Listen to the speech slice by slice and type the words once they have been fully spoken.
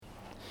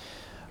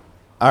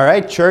All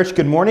right, church,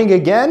 good morning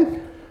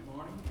again.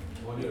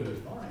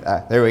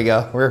 There we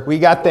go. We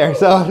got there.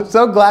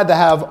 So glad to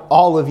have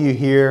all of you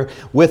here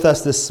with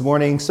us this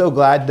morning. So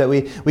glad that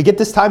we get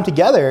this time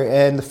together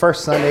and the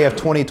first Sunday of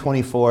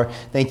 2024.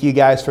 Thank you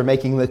guys for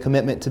making the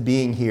commitment to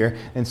being here.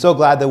 And so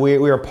glad that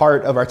we are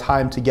part of our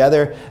time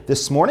together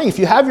this morning. If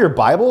you have your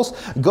Bibles,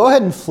 go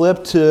ahead and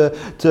flip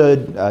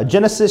to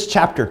Genesis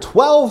chapter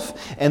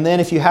 12. And then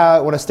if you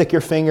want to stick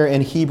your finger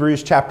in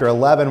Hebrews chapter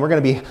 11, we're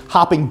going to be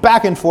hopping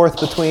back and forth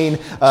between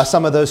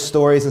some of those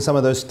stories and some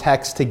of those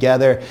texts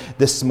together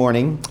this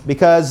morning.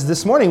 Because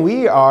this morning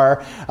we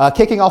are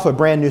kicking off a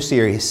brand new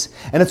series.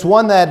 And it's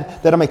one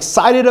that I'm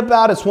excited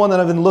about. It's one that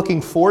I've been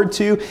looking forward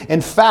to.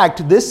 In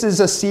fact, this is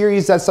a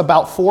series that's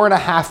about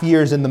 4.5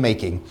 years in the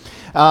making.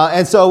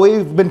 And so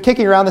we've been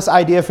kicking around this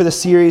idea for the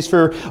series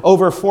for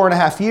over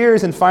 4.5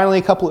 years. And finally,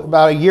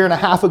 about a year and a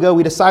half ago,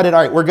 we decided,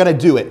 all right, we're going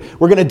to do it.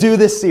 We're going to do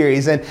this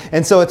series.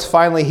 And so it's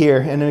finally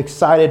here and I'm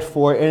excited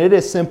for it. And it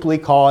is simply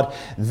called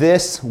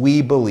This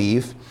We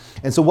Believe.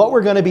 And so what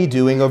we're going to be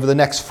doing over the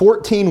next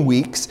 14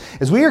 weeks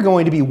is we are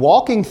going to be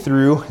walking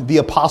through the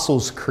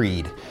Apostles'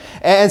 Creed.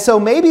 And so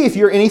maybe if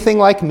you're anything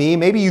like me,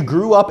 maybe you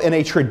grew up in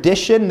a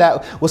tradition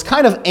that was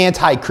kind of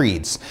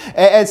anti-creeds.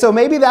 And so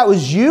maybe that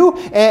was you.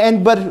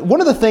 But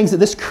one of the things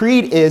that this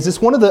creed is,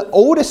 it's one of the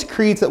oldest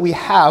creeds that we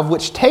have,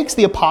 which takes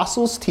the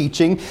Apostles'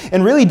 teaching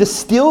and really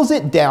distills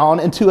it down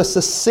into a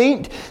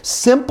succinct,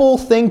 simple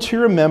thing to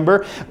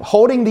remember,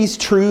 holding these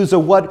truths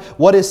of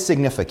what is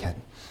significant.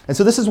 And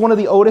so this is one of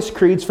the oldest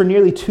creeds. For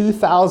nearly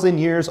 2,000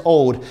 years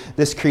old,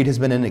 this creed has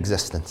been in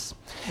existence.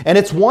 And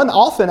it's one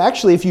often,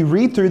 actually, if you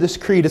read through this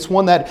creed, it's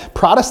one that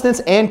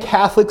Protestants and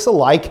Catholics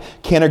alike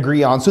can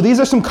agree on. So these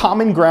are some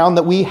common ground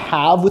that we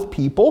have with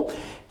people.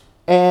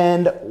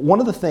 And one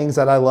of the things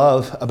that I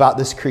love about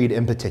this creed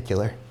in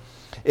particular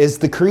is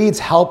the creeds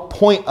help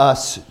point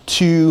us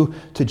to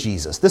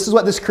Jesus. This is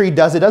what this creed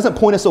does. It doesn't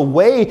point us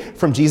away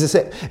from Jesus.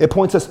 It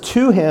points us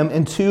to him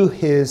and to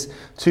his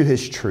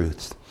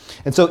truths.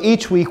 And so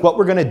each week, what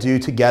we're going to do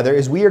together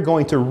is we are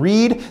going to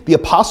read the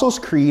Apostles'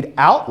 Creed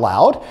out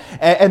loud,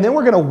 and then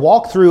we're going to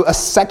walk through a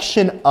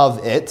section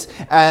of it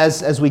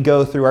as we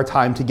go through our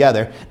time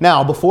together.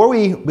 Now, before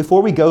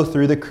we go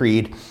through the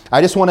creed,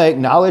 I just want to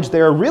acknowledge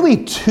there are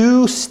really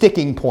two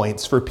sticking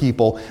points for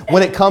people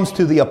when it comes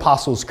to the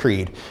Apostles'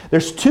 Creed.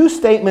 There's two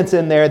statements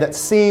in there that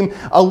seem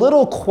a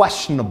little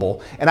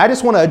questionable, and I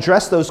just want to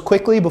address those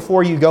quickly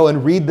before you go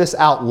and read this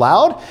out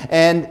loud.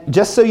 And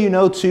just so you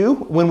know, too,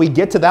 when we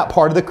get to that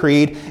part of the creed,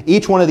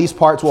 each one of these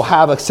parts will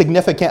have a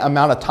significant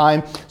amount of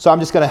time. So I'm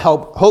just going to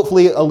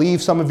hopefully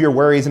alleviate some of your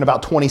worries in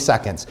about 20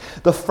 seconds.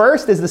 The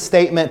first is the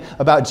statement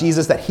about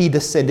Jesus that he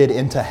descended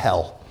into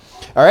hell.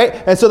 All right.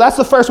 And so that's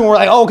the first one. We're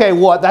like, okay,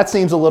 that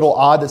seems a little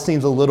odd. That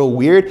seems a little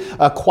weird.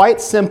 Quite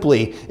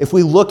simply, if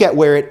we look at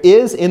where it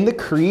is in the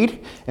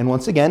creed, and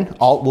once again,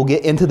 we'll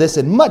get into this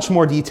in much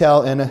more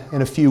detail in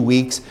a few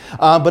weeks.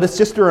 But it's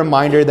just a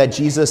reminder that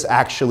Jesus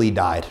actually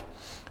died.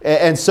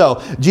 And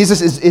so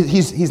Jesus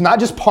he's not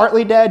just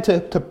partly dead,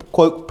 to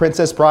quote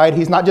Princess Bride.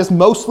 He's not just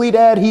mostly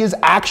dead. He is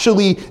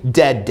actually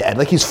dead.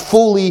 Like he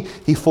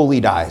fully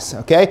dies.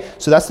 Okay.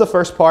 So that's the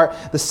first part.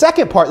 The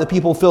second part that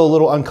people feel a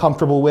little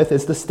uncomfortable with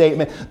is the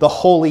statement, the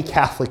Holy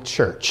Catholic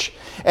Church.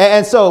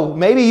 And so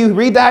maybe you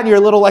read that and you're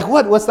a little like,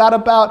 what's that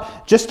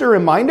about? Just a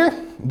reminder,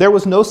 there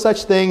was no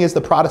such thing as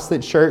the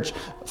Protestant church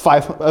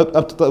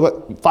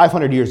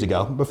 500 years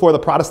ago, before the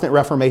Protestant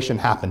Reformation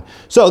happened.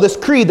 So this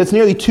creed that's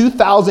nearly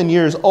 2,000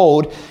 years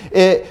old,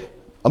 a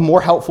more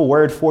helpful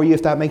word for you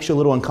if that makes you a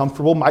little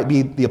uncomfortable might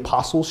be the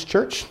Apostles'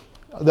 Church.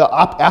 The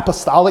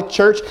Apostolic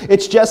Church.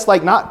 It's just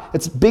like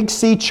it's Big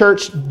C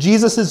Church,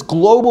 Jesus's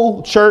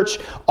global church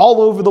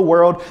all over the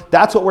world.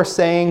 That's what we're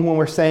saying when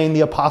we're saying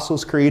the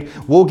Apostles' Creed.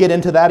 We'll get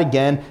into that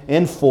again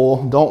in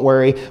full. Don't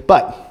worry.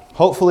 But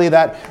hopefully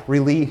that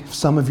relieves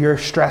some of your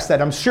stress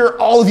that I'm sure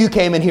all of you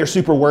came in here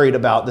super worried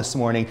about this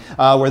morning,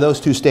 were those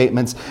two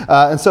statements.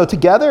 And so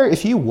together,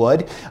 if you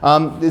would,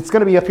 it's going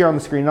to be up here on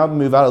the screen. I'll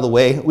move out of the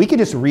way. We could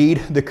just read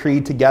the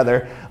creed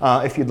together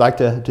if you'd like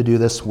to do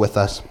this with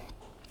us.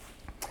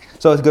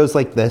 So it goes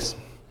like this.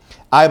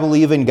 I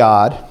believe in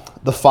God,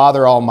 the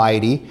Father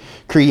Almighty,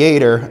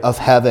 creator of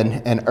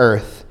heaven and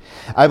earth.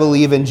 I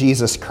believe in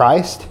Jesus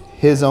Christ,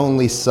 his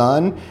only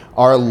Son,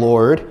 our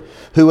Lord,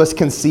 who was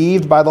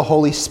conceived by the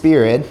Holy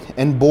Spirit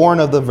and born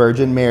of the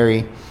Virgin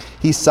Mary.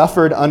 He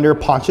suffered under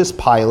Pontius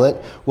Pilate,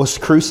 was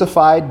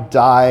crucified,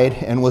 died,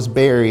 and was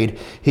buried.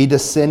 He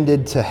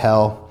descended to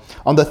hell.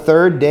 On the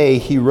third day,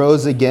 he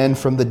rose again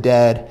from the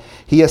dead.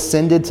 He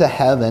ascended to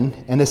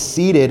heaven and is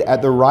seated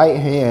at the right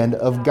hand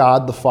of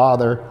God the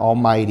Father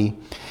Almighty.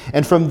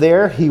 And from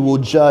there he will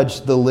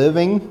judge the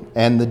living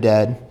and the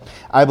dead.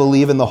 I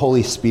believe in the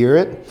Holy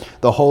Spirit,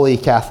 the Holy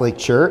Catholic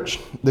Church,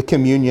 the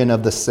communion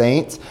of the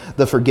saints,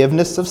 the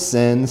forgiveness of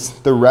sins,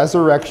 the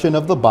resurrection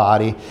of the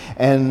body,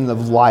 and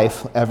of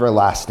life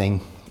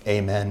everlasting.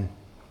 Amen.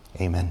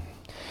 Amen.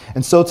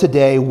 And so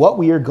today, what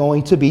we are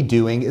going to be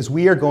doing is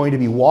we are going to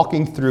be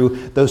walking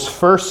through those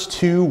first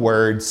two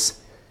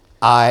words,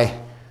 I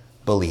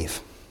believe.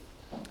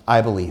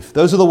 I believe.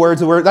 Those are the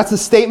words that's the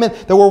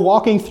statement that we're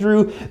walking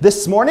through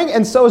this morning.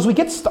 And so as we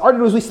get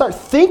started, as we start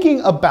thinking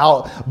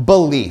about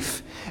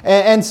belief,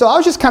 and so I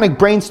was just kind of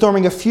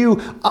brainstorming a few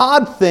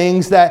odd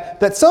things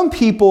that some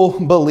people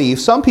believe.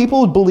 Some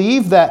people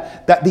believe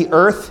that the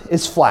earth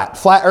is flat.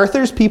 Flat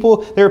earthers,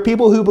 there are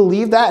people who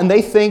believe that, and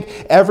they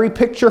think every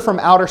picture from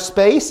outer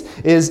space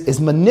is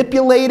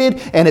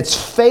manipulated and it's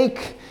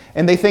fake.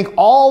 And they think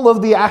all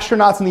of the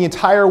astronauts in the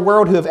entire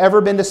world who have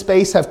ever been to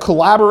space have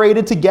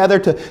collaborated together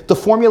to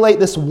formulate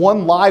this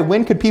one lie.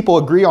 When could people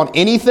agree on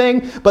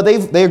anything? But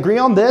they agree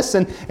on this,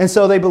 and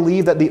so they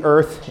believe that the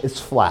earth is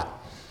flat.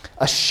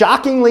 A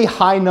shockingly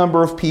high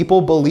number of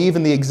people believe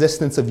in the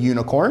existence of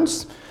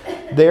unicorns.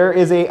 There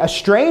is a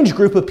strange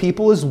group of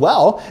people as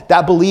well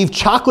that believe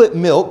chocolate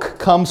milk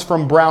comes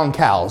from brown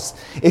cows.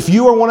 If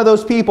you are one of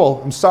those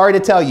people, I'm sorry to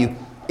tell you,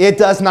 it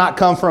does not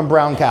come from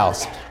brown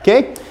cows.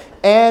 Okay?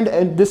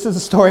 And this is a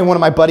story one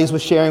of my buddies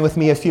was sharing with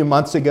me a few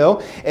months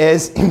ago.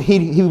 Is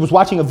he was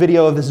watching a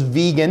video of this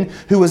vegan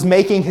who was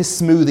making his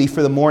smoothie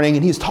for the morning,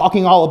 and he was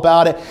talking all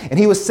about it. And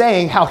he was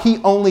saying how he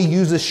only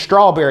uses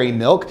strawberry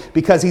milk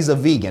because he's a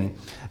vegan.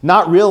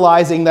 Not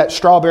realizing that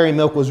strawberry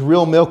milk was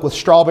real milk with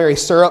strawberry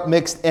syrup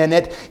mixed in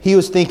it. He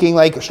was thinking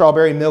like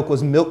strawberry milk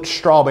was milked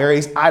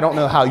strawberries. I don't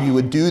know how you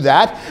would do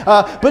that.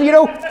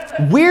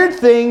 But weird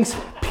things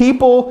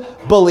people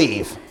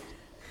believe.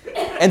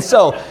 And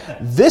so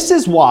this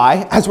is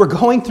why, as we're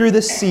going through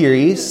this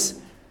series,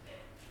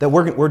 that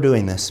we're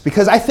doing this.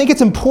 Because I think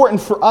it's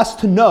important for us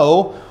to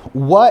know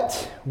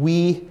what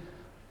we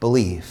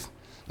believe.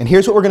 And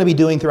here's what we're going to be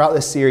doing throughout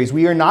this series.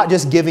 We are not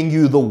just giving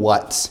you the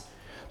what,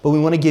 but we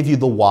want to give you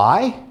the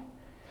why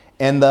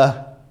and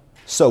the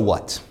so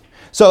what.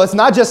 So it's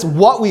not just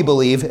what we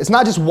believe, it's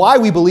not just why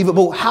we believe it,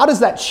 but how does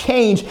that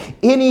change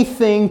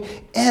anything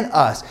in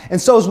us?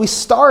 And so as we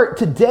start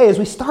today, as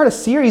we start a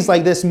series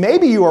like this,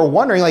 maybe you are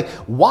wondering,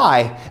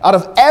 why? Out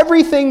of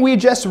everything we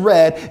just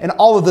read and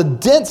all of the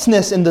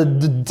denseness and the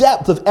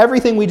depth of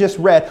everything we just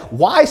read,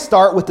 why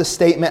start with the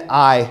statement,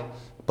 I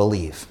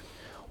believe?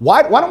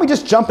 Why don't we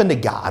just jump into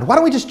God? Why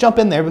don't we just jump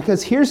in there?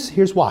 Because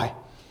here's why.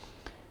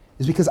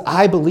 It's because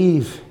I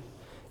believe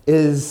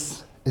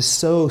is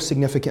so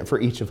significant for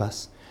each of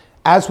us.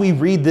 As we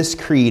read this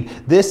creed,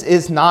 this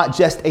is not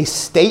just a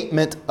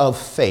statement of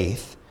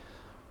faith,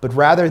 but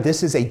rather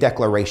this is a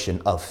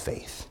declaration of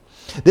faith.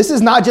 This is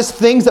not just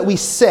things that we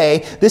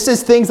say. This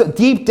is things that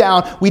deep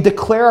down we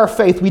declare our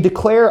faith. We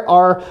declare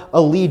our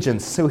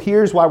allegiance. So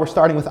here's why we're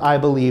starting with I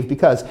believe,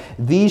 because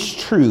these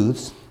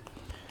truths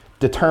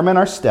determine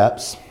our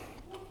steps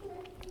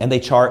and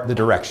they chart the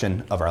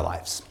direction of our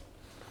lives.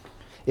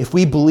 If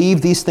we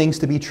believe these things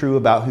to be true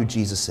about who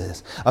Jesus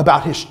is,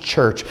 about his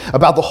church,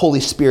 about the Holy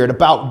Spirit,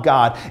 about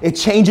God, it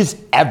changes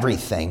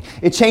everything.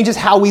 It changes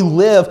how we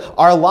live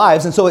our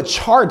lives. And so it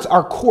charts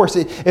our course.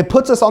 It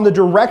puts us on the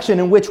direction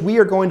in which we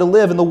are going to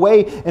live and the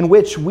way in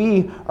which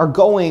we are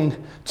going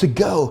to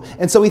go.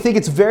 And so we think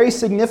it's very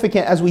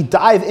significant as we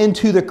dive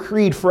into the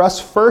creed for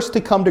us first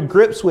to come to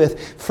grips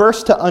with,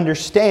 first to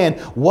understand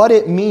what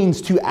it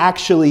means to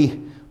actually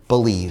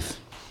believe.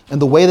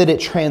 And the way that it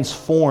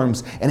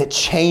transforms and it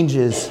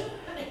changes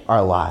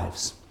our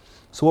lives.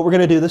 So what we're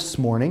going to do this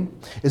morning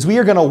is we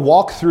are going to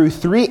walk through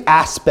 3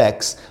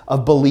 aspects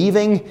of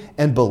believing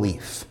and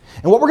belief.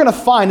 And what we're going to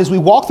find as we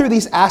walk through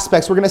these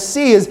aspects, we're going to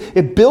see is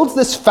it builds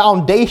this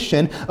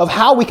foundation of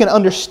how we can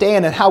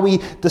understand and how we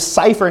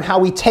decipher and how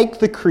we take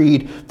the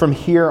creed from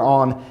here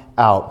on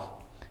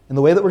out. And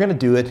the way that we're going to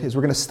do it is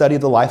we're going to study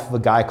the life of a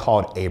guy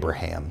called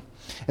Abraham.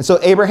 And so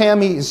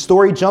Abraham, his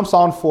story jumps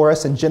on for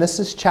us in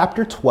Genesis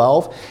chapter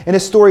 12. And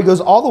his story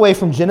goes all the way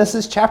from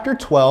Genesis chapter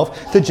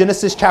 12 to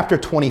Genesis chapter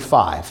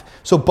 25.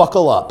 So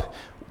buckle up.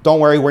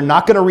 Don't worry, we're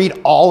not going to read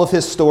all of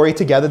his story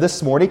together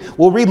this morning.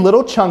 We'll read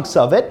little chunks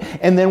of it,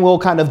 and then we'll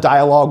kind of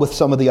dialogue with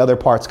some of the other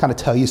parts, kind of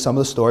tell you some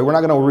of the story. We're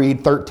not going to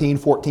read 13,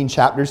 14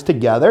 chapters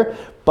together,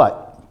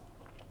 but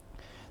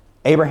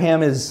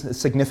Abraham is a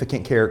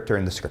significant character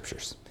in the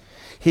scriptures.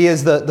 He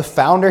is the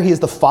founder, he is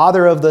the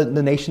father of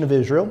the nation of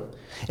Israel.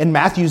 In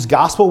Matthew's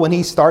gospel, when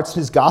he starts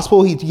his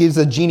gospel, he gives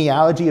a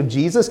genealogy of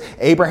Jesus.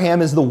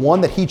 Abraham is the one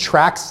that he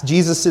tracks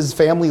Jesus'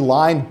 family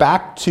line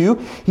back to.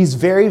 He's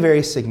very,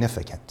 very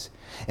significant.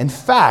 In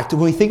fact,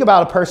 when we think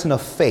about a person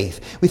of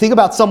faith, we think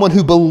about someone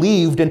who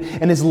believed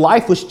and his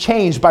life was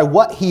changed by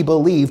what he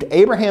believed.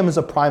 Abraham is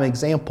a prime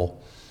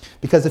example.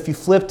 Because if you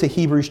flip to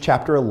Hebrews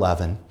chapter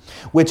 11,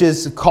 which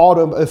is called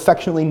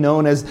affectionately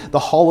known as the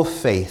Hall of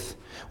Faith,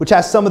 which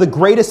has some of the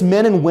greatest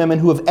men and women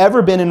who have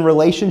ever been in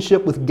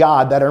relationship with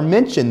God that are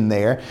mentioned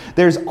there.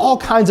 There's all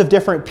kinds of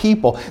different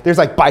people. There's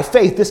by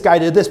faith, this guy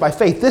did this. By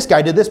faith, this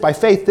guy did this. By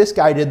faith, this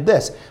guy did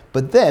this.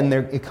 But then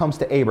it comes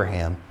to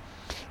Abraham.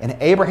 And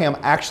Abraham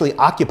actually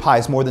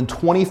occupies more than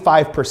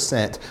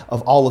 25%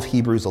 of all of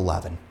Hebrews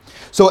 11.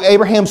 So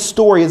Abraham's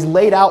story is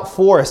laid out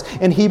for us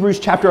in Hebrews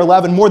chapter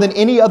 11. More than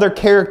any other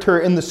character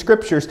in the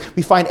scriptures,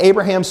 we find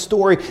Abraham's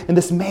story in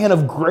this man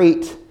of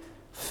great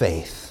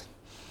faith.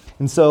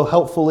 And so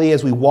hopefully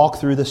as we walk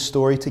through this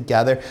story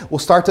together, we'll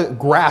start to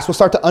grasp, we'll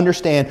start to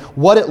understand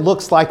what it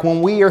looks like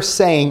when we are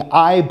saying,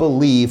 I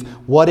believe,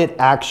 what it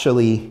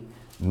actually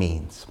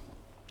means.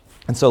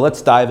 And so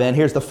let's dive in.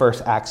 Here's the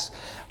first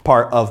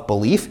part of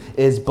belief,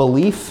 is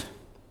belief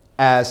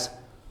as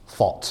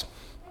fault.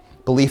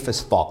 Belief as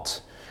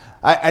fault.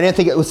 I didn't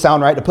think it would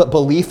sound right to put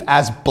belief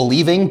as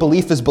believing.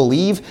 Belief as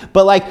believe.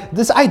 But like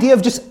this idea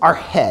of just our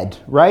head,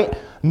 right?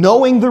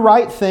 Knowing the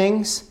right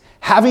things,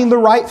 having the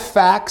right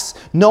facts,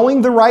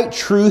 knowing the right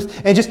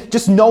truth, and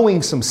just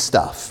knowing some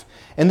stuff.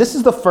 And this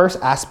is the first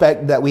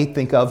aspect that we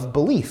think of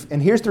belief.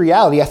 And here's the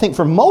reality. I think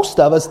for most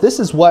of us, this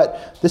is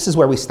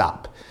where we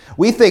stop.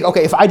 We think,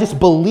 okay, if I just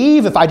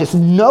believe, if I just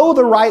know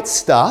the right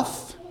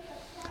stuff,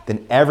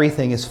 then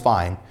everything is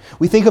fine.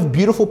 We think of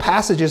beautiful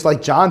passages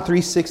like John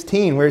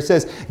 3:16, where it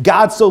says,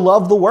 God so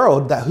loved the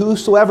world that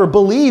whosoever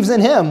believes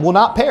in him will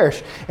not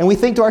perish. And we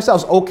think to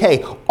ourselves,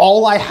 okay,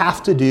 all I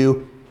have to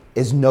do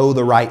is know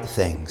the right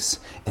things,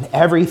 and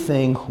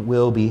everything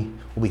will be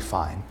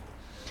fine.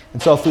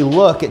 And so if we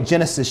look at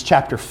Genesis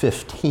chapter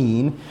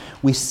 15,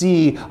 we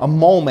see a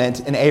moment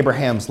in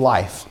Abraham's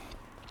life.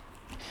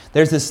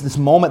 There's this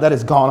moment that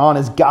has gone on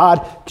as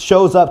God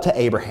shows up to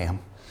Abraham.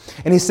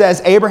 And he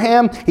says,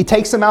 Abraham, he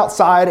takes him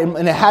outside,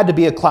 and it had to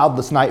be a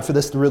cloudless night for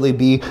this to really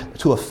be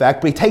to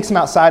effect. But he takes him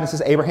outside and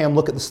says, Abraham,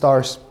 look at the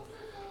stars.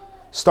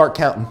 Start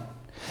counting.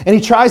 And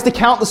he tries to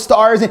count the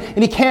stars, and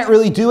he can't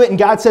really do it. And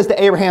God says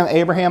to Abraham,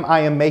 Abraham,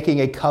 I am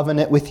making a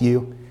covenant with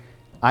you.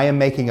 I am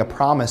making a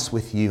promise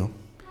with you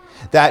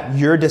that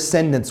your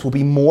descendants will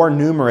be more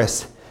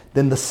numerous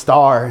than the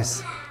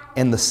stars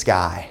in the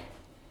sky.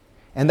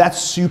 And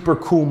that's a super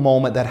cool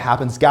moment that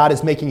happens. God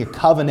is making a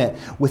covenant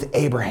with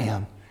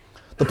Abraham.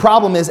 The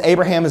problem is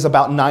Abraham is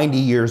about 90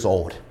 years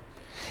old.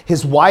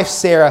 His wife,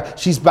 Sarah,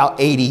 she's about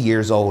 80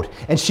 years old,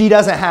 and they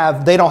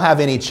don't have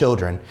any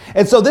children.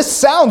 And so this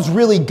sounds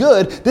really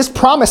good. This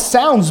promise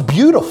sounds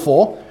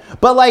beautiful,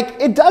 but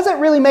it doesn't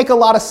really make a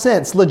lot of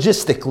sense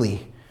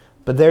logistically.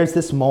 But there's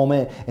this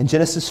moment in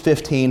Genesis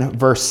 15,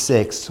 verse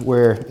 6,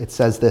 where it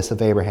says this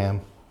of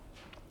Abraham.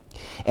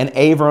 And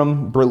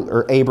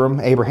Abraham's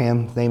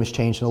name has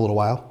changed in a little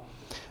while,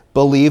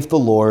 believed the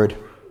Lord,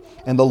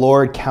 and the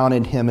Lord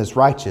counted him as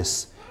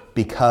righteous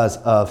because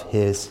of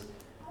his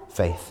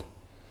faith.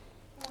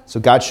 So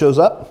God shows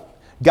up.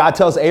 God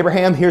tells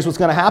Abraham, here's what's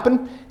going to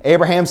happen.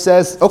 Abraham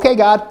says, okay,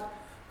 God,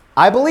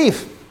 I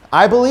believe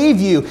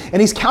you.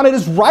 And he's counted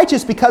as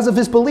righteous because of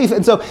his belief.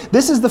 And so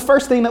this is the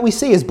first thing that we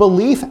see is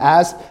belief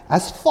as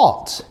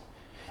fault.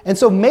 And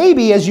so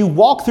maybe as you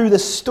walk through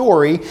this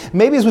story,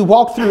 maybe as we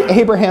walk through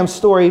Abraham's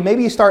story,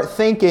 maybe you start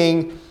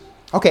thinking,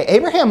 okay,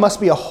 Abraham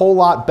must be a whole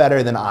lot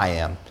better than I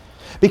am.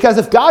 Because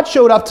if God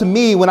showed up to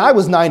me when I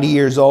was 90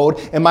 years old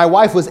and my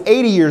wife was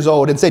 80 years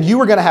old and said, you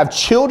were going to have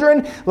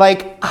children,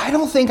 I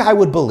don't think I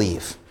would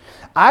believe.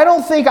 I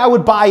don't think I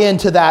would buy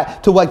into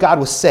that, to what God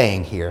was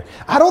saying here.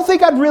 I don't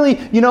think I'd really,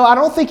 I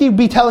don't think he'd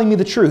be telling me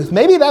the truth.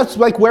 Maybe that's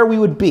where we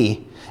would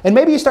be. And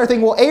maybe you start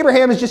thinking, well,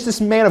 Abraham is just this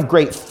man of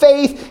great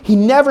faith. He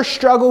never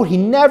struggled. He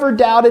never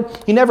doubted.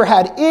 He never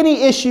had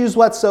any issues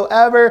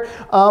whatsoever.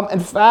 In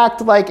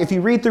fact, if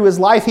you read through his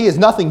life, he has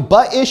nothing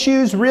but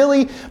issues,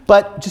 really.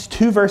 But just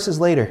 2 verses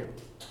later,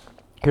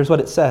 here's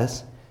what it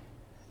says.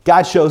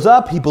 God shows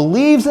up. He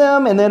believes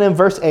him. And then in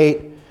verse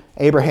 8,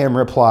 Abraham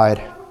replied,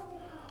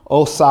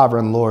 O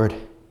sovereign Lord,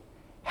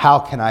 how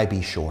can I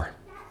be sure?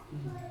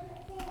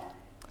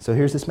 So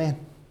here's this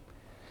man.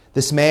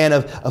 This man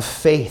of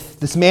faith,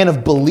 this man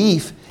of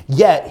belief,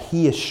 yet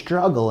he is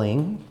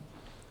struggling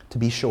to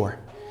be sure.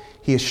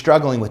 He is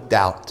struggling with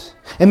doubt.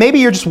 And maybe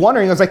you're just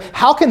wondering,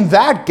 how can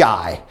that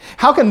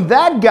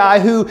guy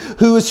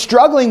who is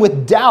struggling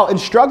with doubt and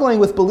struggling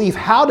with belief,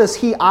 how does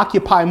he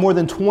occupy more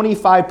than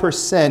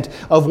 25%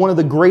 of one of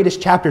the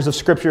greatest chapters of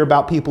Scripture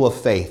about people of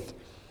faith?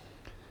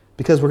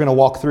 Because we're going to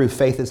walk through,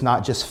 faith is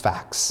not just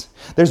facts.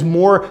 There's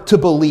more to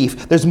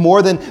belief. There's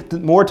more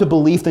to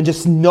belief than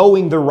just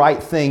knowing the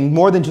right thing,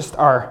 more than just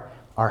our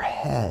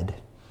head.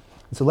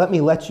 And so let me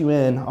let you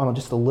in on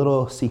just a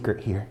little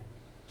secret here.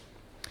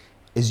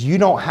 Is you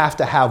don't have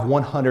to have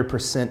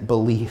 100%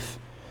 belief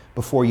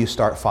before you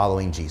start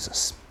following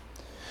Jesus.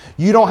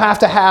 You don't have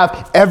to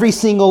have every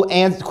single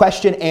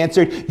question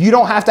answered. You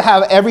don't have to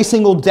have every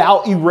single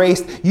doubt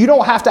erased. You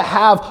don't have to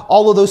have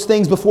all of those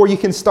things before you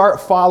can start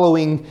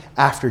following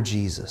after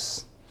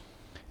Jesus.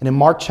 And in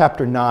Mark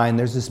chapter 9,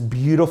 there's this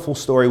beautiful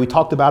story. We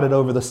talked about it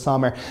over the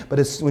summer, but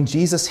it's when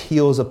Jesus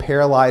heals a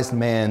paralyzed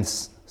a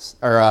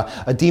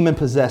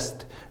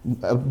demon-possessed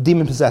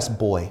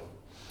boy.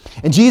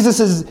 And Jesus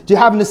is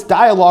having this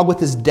dialogue with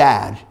his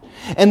dad.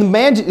 And the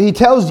man, he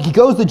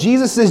goes to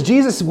Jesus, says,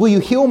 Jesus, will you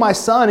heal my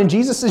son? And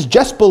Jesus says,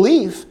 just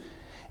believe,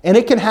 and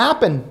it can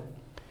happen.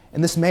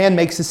 And this man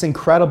makes this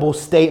incredible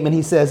statement.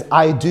 He says,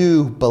 I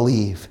do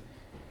believe.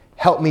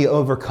 Help me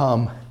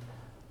overcome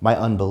my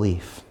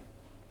unbelief.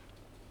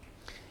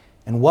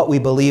 And what we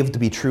believe to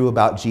be true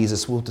about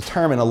Jesus will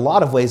determine a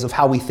lot of ways of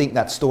how we think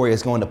that story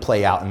is going to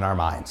play out in our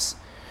minds.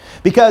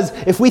 Because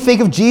if we think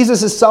of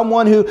Jesus as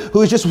someone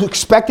who is just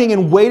expecting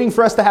and waiting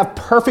for us to have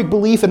perfect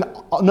belief in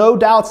no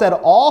doubts at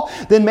all,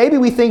 then maybe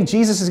we think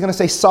Jesus is going to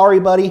say, sorry,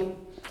 buddy,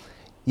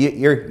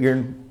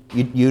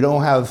 you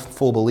don't have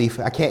full belief.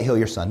 I can't heal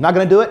your son. I'm not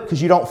going to do it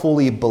because you don't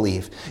fully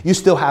believe. You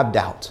still have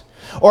doubt.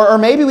 Or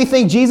maybe we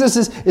think Jesus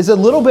is a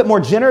little bit more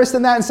generous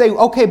than that and say,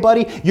 okay,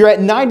 buddy, you're at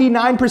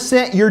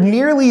 99%. You're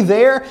nearly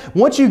there.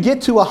 Once you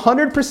get to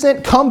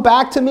 100%, come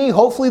back to me.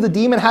 Hopefully the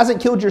demon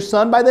hasn't killed your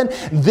son by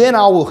then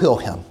I will heal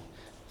him.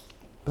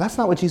 But that's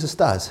not what Jesus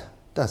does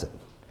it?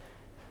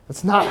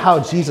 That's not how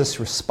Jesus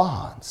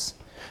responds.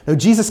 No,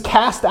 Jesus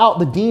cast out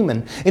the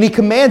demon and he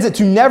commands it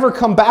to never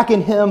come back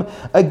in him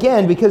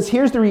again, because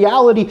here's the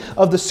reality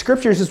of the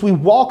scriptures as we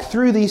walk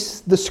through the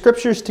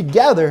scriptures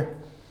together.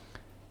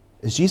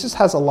 Is Jesus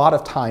has a lot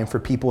of time for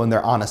people in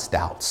their honest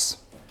doubts.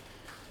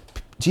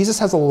 Jesus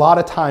has a lot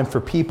of time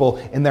for people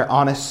in their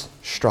honest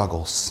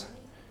struggles,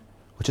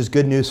 which is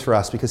good news for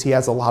us because he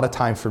has a lot of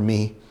time for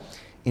me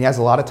and he has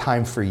a lot of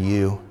time for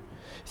you.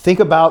 Think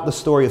about the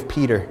story of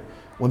Peter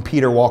when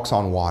Peter walks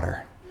on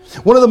water.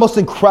 One of the most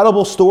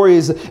incredible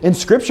stories in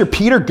Scripture.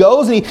 Peter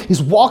goes and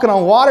he's walking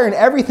on water and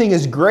everything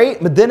is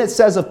great, but then it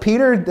says of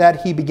Peter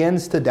that he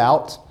begins to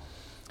doubt.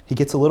 He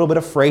gets a little bit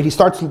afraid. He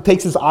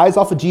takes his eyes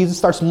off of Jesus,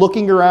 starts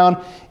looking around,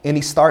 and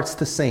he starts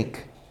to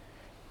sink.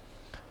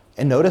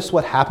 And notice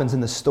what happens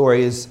in the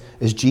story is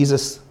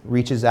Jesus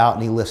reaches out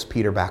and he lifts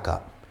Peter back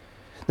up.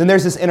 Then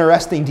there's this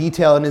interesting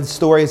detail in the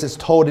story as it's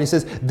told, and he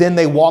says, then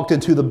they walked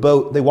to the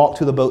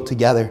boat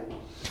together.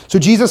 So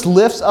Jesus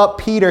lifts up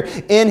Peter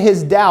in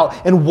his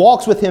doubt and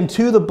walks with him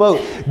to the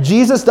boat.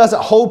 Jesus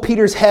doesn't hold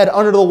Peter's head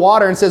under the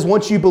water and says,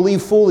 once you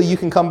believe fully, you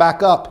can come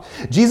back up.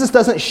 Jesus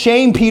doesn't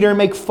shame Peter and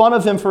make fun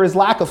of him for his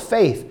lack of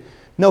faith.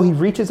 No, he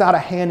reaches out a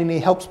hand and he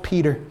helps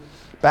Peter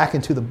back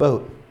into the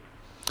boat.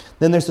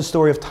 Then there's the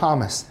story of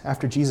Thomas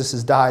after Jesus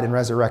has died and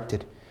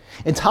resurrected.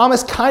 And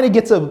Thomas kind of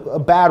gets a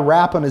bad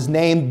rap on his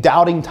name,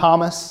 Doubting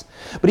Thomas.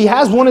 But he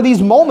has one of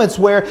these moments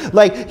where,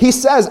 he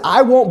says,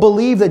 I won't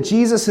believe that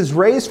Jesus is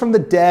raised from the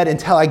dead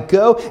until I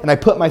go and I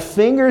put my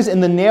fingers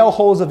in the nail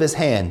holes of his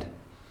hand.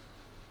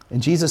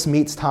 And Jesus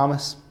meets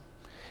Thomas.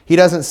 He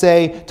doesn't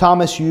say,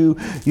 Thomas, you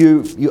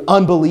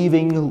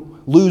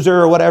unbelieving loser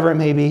or whatever it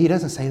may be. He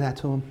doesn't say that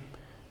to him.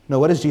 No,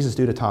 what does Jesus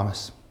do to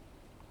Thomas?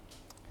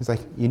 He's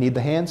like, you need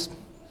the hands?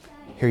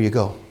 Here you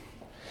go.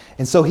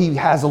 And so he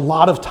has a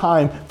lot of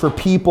time for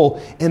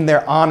people in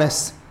their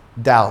honest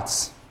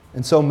doubts.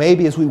 And so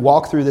maybe as we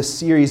walk through this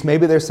series,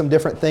 maybe there's some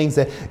different things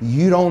that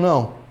you don't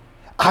know.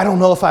 I don't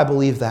know if I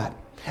believe that.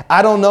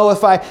 I don't know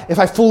if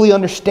I fully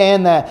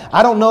understand that.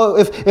 I don't know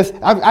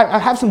if I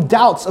have some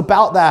doubts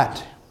about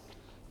that.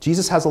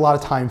 Jesus has a lot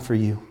of time for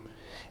you.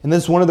 And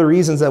this is one of the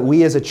reasons that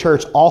we as a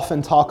church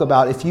often talk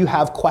about if you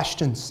have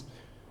questions,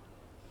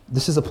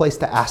 this is a place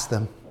to ask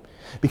them.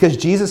 Because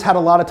Jesus had a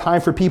lot of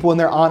time for people in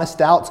their honest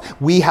doubts.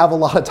 We have a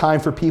lot of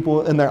time for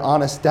people in their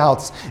honest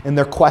doubts and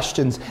their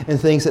questions and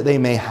things that they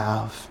may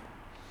have.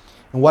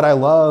 And what I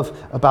love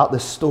about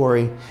this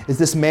story is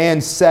this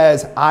man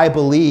says, I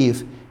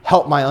believe,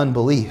 help my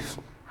unbelief.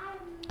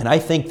 And I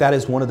think that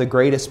is one of the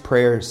greatest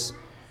prayers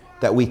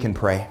that we can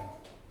pray.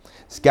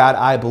 It's, God,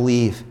 I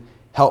believe,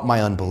 help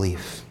my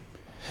unbelief.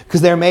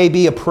 Because there may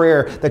be a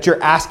prayer that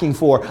you're asking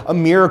for, a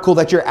miracle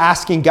that you're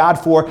asking God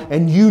for,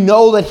 and you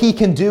know that He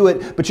can do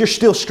it, but you're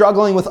still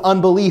struggling with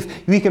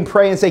unbelief. You can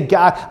pray and say,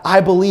 God,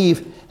 I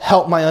believe,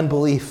 help my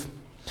unbelief.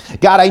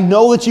 God, I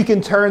know that you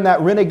can turn that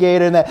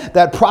renegade and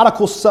that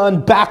prodigal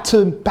son back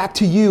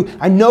to you.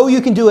 I know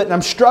you can do it, and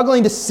I'm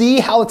struggling to see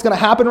how it's going to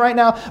happen right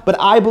now, but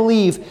I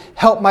believe,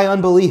 help my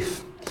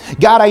unbelief.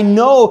 God, I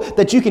know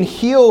that you can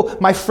heal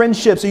my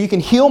friendships, or you can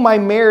heal my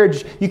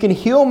marriage, you can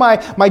heal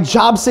my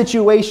job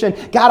situation.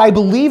 God, I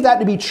believe that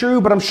to be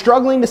true, but I'm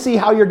struggling to see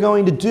how you're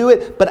going to do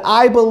it. But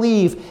I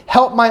believe,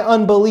 help my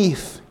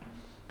unbelief.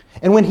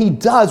 And when He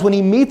does, when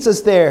He meets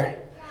us there,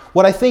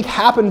 what I think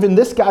happened in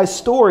this guy's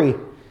story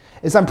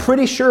is I'm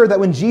pretty sure that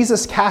when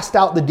Jesus cast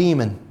out the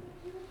demon,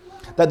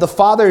 that the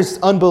father's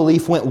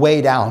unbelief went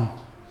way down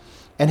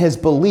and his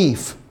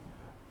belief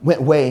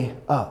went way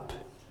up.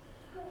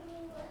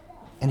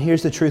 And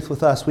here's the truth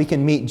with us. We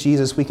can meet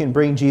Jesus. We can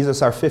bring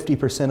Jesus our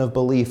 50% of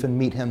belief and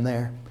meet Him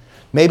there.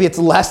 Maybe it's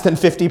less than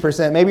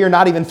 50%. Maybe you're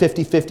not even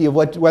 50-50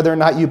 of whether or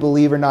not you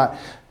believe or not.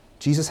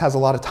 Jesus has a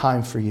lot of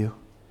time for you.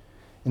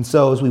 And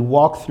so as we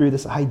walk through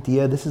this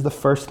idea, this is the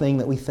first thing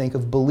that we think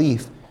of,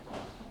 belief.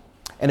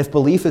 And if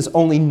belief is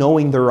only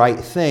knowing the right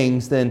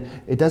things, then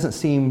it doesn't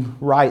seem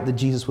right that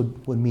Jesus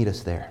would meet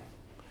us there.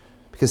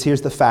 Because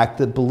here's the fact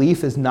that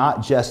belief is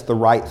not just the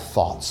right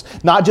thoughts,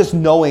 not just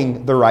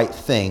knowing the right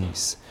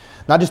things.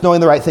 Not just knowing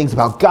the right things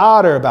about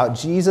God or about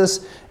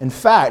Jesus. In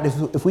fact,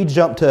 if we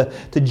jump to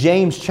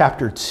James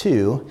chapter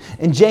 2,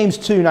 in James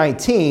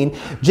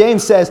 2:19,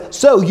 James says,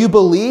 so you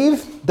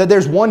believe that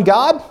there's one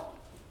God?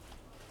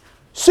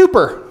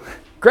 Super.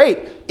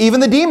 Great. Even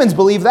the demons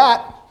believe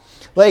that.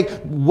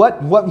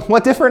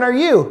 What different are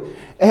you?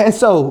 And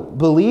so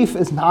belief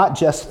is not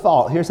just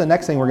thought. Here's the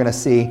next thing we're going to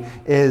see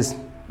is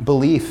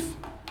belief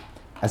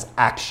as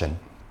action.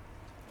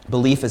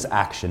 Belief is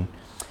action.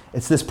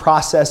 It's this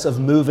process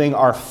of moving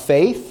our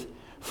faith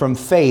from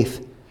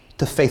faith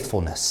to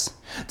faithfulness,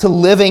 to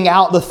living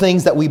out the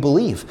things that we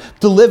believe,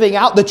 to living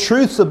out the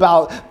truths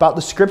about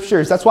the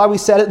scriptures. That's why we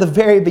said at the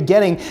very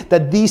beginning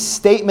that these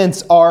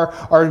statements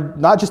are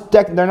not just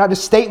they're not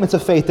just statements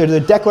of faith, they're the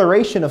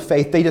declaration of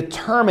faith. They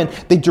determine,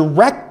 they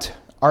direct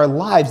our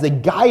lives, they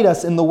guide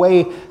us in the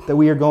way that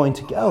we are going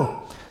to go.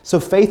 So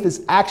faith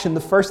is action.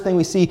 The first thing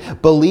we see,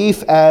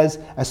 belief as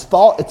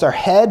thought, it's our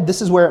head.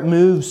 This is where it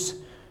moves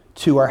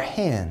to our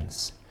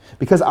hands.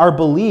 Because our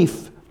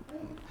belief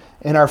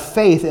and our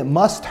faith, it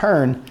must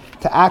turn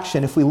to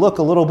action. If we look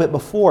a little bit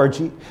before,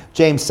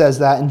 James says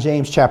that in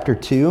James chapter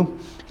 2.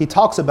 He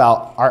talks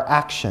about our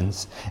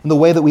actions and the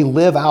way that we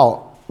live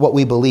out what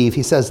we believe.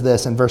 He says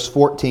this in verse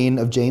 14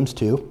 of James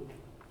 2.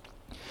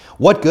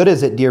 What good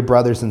is it, dear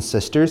brothers and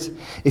sisters,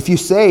 if you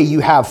say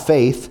you have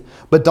faith,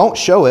 but don't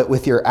show it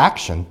with your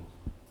action?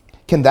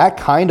 Can that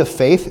kind of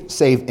faith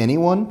save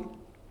anyone?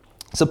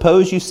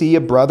 Suppose you see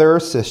a brother or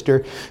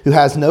sister who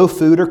has no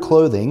food or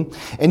clothing,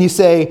 and you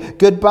say,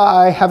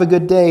 goodbye, have a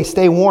good day,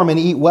 stay warm and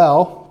eat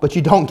well, but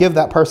you don't give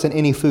that person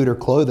any food or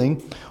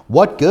clothing.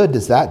 What good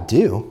does that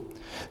do?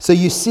 So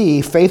you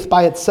see, faith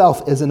by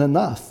itself isn't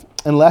enough.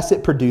 Unless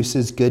it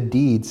produces good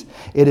deeds,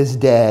 it is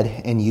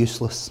dead and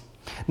useless.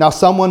 Now,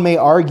 someone may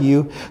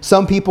argue,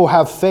 some people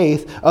have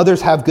faith,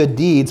 others have good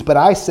deeds, but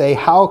I say,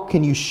 how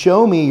can you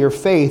show me your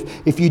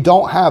faith if you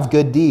don't have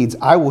good deeds?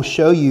 I will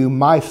show you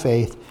my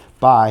faith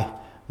by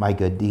my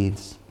good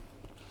deeds.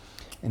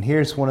 And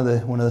here's one of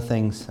the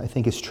things I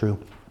think is true,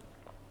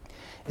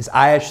 is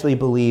I actually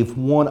believe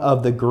one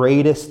of the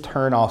greatest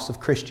turnoffs of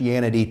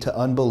Christianity to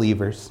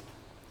unbelievers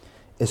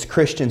is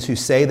Christians who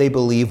say they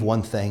believe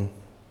one thing,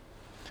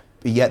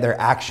 but yet their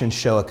actions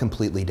show a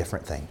completely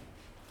different thing.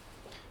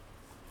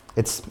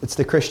 It's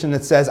the Christian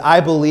that says, I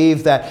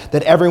believe that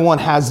everyone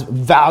has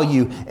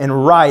value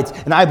and rights,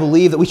 and I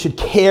believe that we should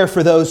care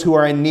for those who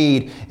are in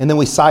need, and then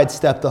we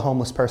sidestep the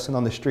homeless person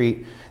on the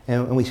street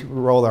and we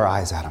roll our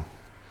eyes at them.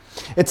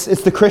 It's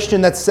the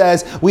Christian that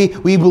says we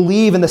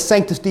believe in the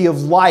sanctity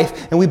of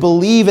life and we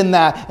believe in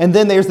that, and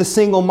then there's the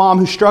single mom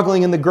who's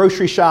struggling in the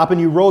grocery shop and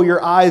you roll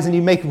your eyes and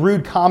you make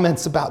rude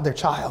comments about their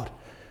child.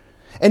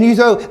 And you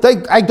go,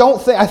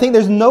 I think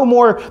there's no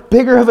more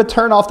bigger of a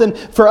turnoff than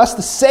for us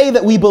to say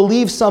that we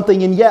believe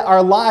something and yet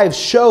our lives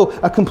show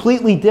a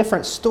completely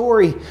different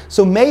story.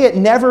 So may it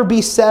never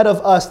be said of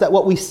us that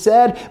what we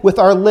said with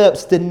our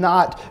lips did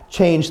not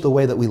change the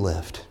way that we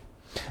lived.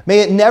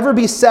 May it never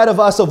be said of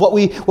us of what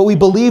we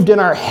believed in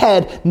our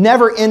head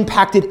never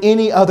impacted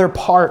any other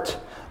part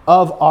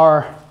of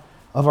our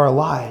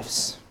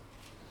lives.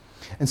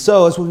 And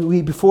so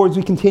before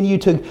we continue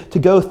to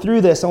go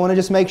through this, I want to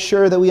just make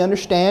sure that we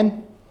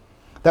understand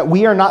that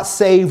we are not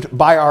saved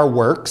by our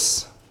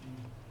works.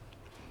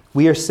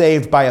 We are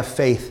saved by a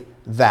faith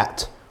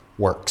that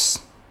works.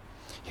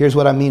 Here's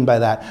what I mean by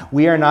that.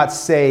 We are not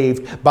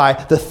saved by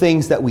the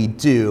things that we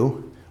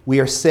do.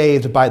 We are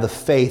saved by the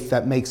faith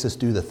that makes us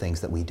do the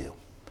things that we do.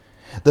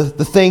 The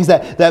things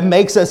that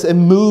makes us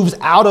and moves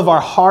out of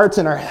our hearts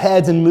and our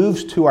heads and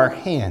moves to our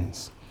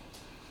hands.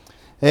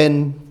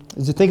 And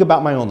as you think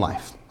about my own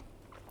life,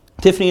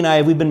 Tiffany and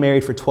I, we've been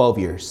married for 12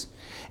 years.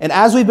 And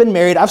as we've been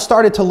married, I've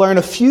started to learn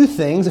a few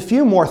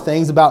more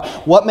things about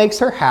what makes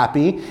her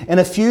happy and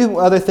a few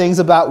other things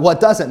about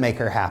what doesn't make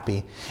her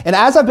happy. And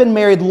as I've been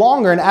married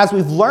longer and as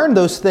we've learned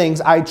those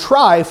things, I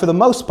try, for the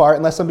most part,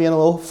 unless I'm being a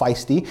little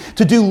feisty,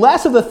 to do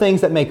less of the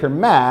things that make her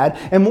mad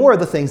and more of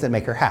the things that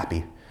make her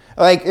happy.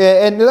 I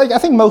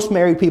think most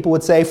married people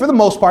would say, for the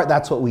most part,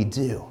 that's what we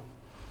do.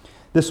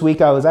 This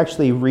week I was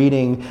actually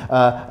reading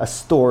a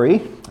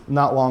story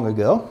not long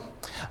ago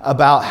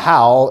about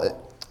how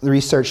the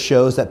research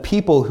shows that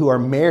people who are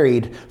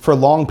married for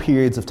long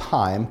periods of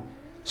time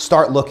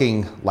start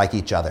looking like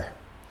each other.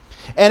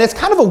 And it's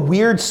kind of a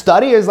weird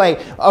study. It's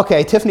like,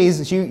 okay,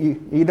 Tiffany's,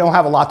 you don't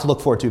have a lot to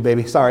look forward to,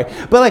 baby. Sorry.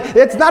 But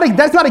that's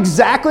not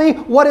exactly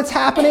what is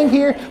happening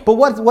here. But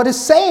what it's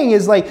saying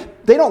is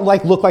they don't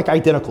look like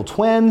identical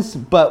twins.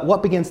 But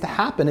what begins to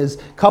happen is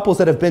couples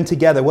that have been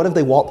together, what have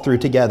they walked through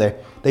together?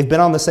 They've been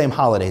on the same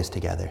holidays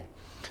together.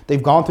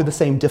 They've gone through the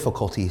same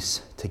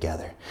difficulties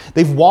together.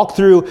 They've walked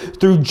through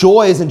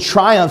joys and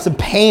triumphs and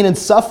pain and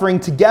suffering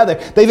together.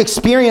 They've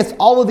experienced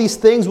all of these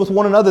things with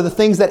one another, the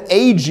things that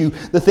age you,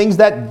 the things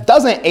that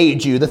doesn't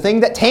age you, the thing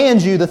that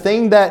tans you, the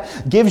thing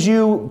that gives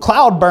you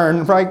cloud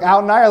burn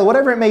out in Ireland,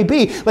 whatever it may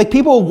be.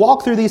 People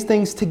walk through these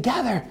things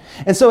together.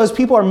 And so as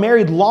people are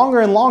married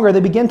longer and longer,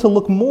 they begin to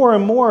look more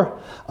and more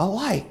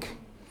alike.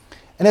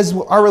 And as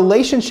our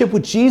relationship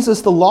with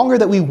Jesus, the longer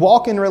that we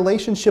walk in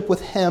relationship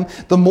with Him,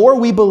 the more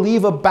we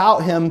believe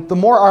about Him, the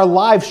more our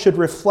lives should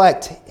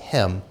reflect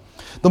Him.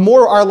 The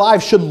more our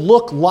lives should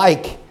look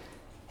like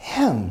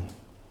Him.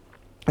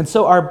 And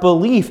so our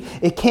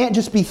belief, it can't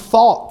just be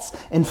thoughts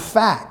and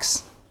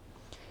facts.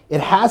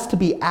 It has to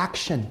be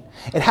action.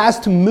 It has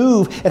to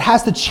move. It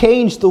has to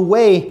change the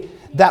way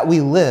that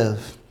we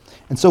live.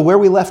 And so where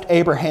we left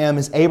Abraham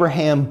is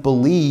Abraham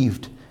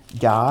believed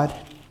God.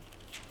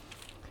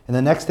 And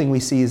the next thing we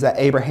see is that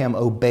Abraham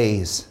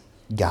obeys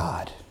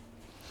God.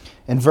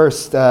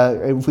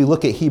 If we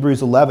look at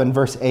Hebrews 11,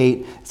 verse 8,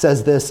 it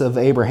says this of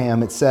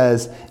Abraham. It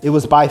says, "It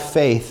was by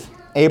faith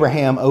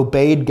Abraham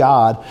obeyed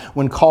God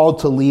when called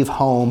to leave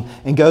home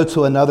and go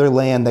to another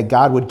land that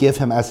God would give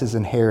him as his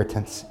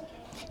inheritance.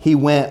 He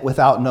went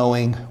without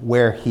knowing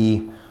where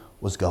he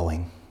was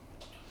going."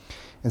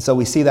 And so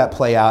we see that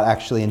play out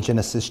actually in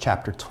Genesis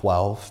chapter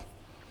 12.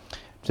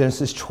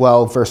 Genesis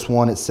 12, verse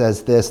 1, it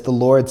says this, "The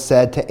Lord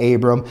said to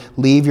Abram,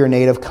 leave your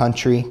native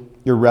country,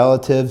 your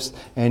relatives,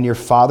 and your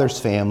father's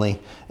family,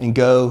 and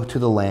go to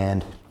the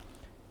land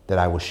that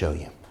I will show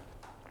you."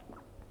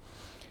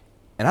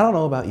 And I don't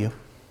know about you,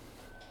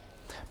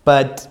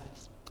 but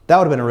that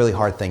would have been a really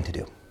hard thing to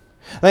do.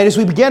 I mean, as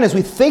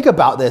we think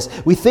about this,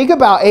 we think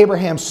about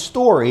Abraham's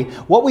story,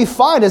 what we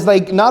find is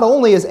not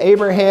only is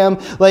Abraham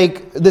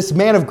this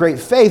man of great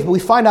faith, but we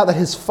find out that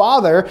his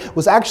father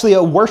was actually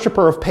a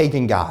worshiper of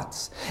pagan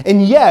gods.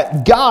 And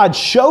yet God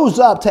shows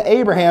up to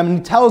Abraham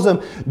and tells him,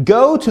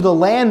 "Go to the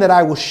land that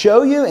I will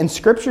show you." And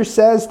Scripture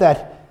says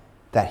that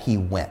he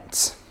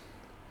went.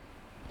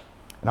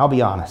 And I'll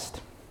be honest.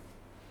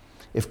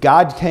 If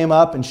God came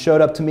up and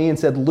showed up to me and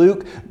said,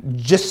 "Luke,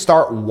 just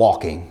start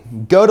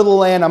walking. Go to the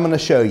land I'm going to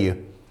show you,"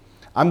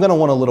 I'm going to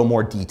want a little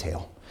more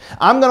detail.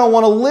 I'm going to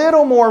want a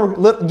little more.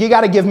 You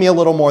got to give me a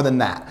little more than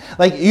that.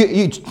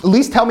 You at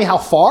least tell me how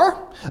far.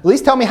 At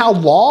least tell me how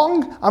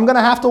long I'm going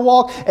to have to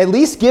walk. At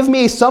least give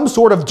me some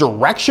sort of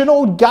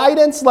directional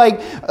guidance.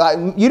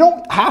 You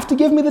don't have to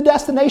give me the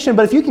destination,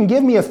 but if you can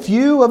give me a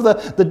few of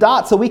the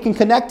dots so we can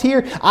connect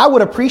here, I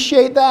would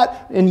appreciate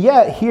that. And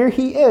yet, here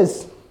he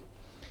is.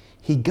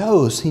 He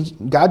goes.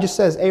 God just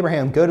says,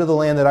 "Abraham, go to the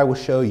land that I will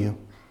show you."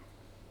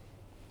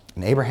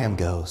 And Abraham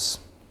goes.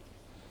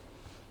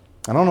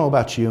 I don't know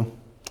about you,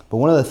 but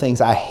one of the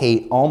things I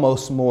hate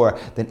almost more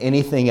than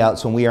anything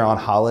else when we are on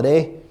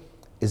holiday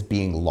is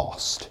being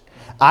lost.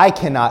 I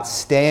cannot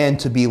stand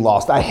to be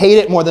lost. I hate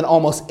it more than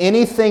almost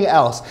anything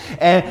else.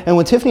 And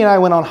when Tiffany and I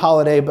went on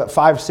holiday about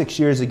 5 or 6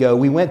 years ago,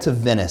 we went to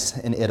Venice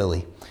in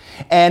Italy.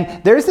 And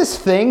there's this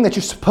thing that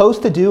you're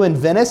supposed to do in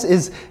Venice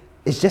is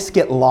just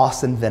get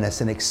lost in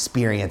Venice and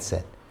experience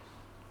it.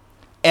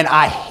 And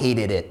I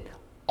hated it.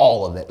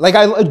 All of it.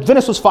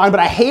 Venice was fine, but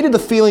I hated the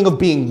feeling of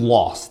being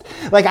lost.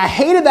 I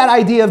hated that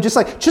idea of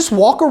just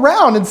walk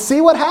around and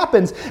see what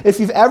happens. If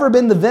you've ever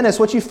been to Venice,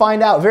 what you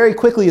find out very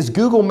quickly is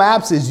Google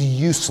Maps is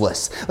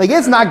useless.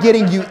 It's not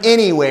getting you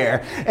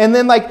anywhere. And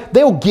then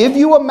they'll give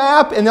you a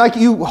map and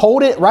you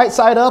hold it right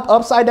side up,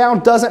 upside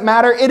down, doesn't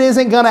matter. It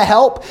isn't going to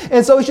help.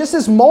 And so it's just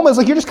this moment.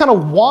 It's you're just kind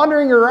of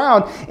wandering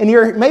around and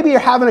maybe you're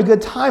having a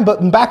good time,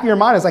 but in the back of your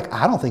mind is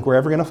I don't think we're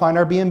ever going to find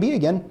our B&B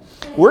again.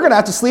 We're going to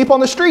have to sleep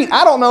on the street.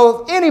 I don't know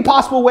of any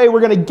possible way we're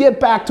going to get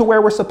back to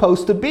where we're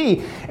supposed to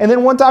be. And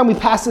then one time we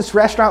passed this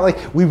restaurant,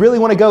 we really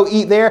want to go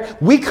eat there.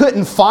 We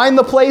couldn't find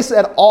the place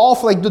at all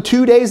for the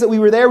 2 days that we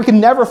were there. We could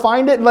never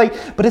find it.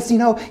 But it's,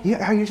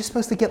 you're just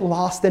supposed to get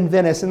lost in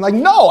Venice. And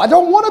no, I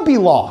don't want to be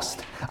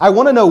lost. I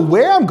want to know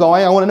where I'm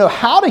going. I want to know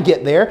how to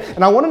get there.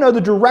 And I want to know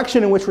the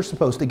direction in which we're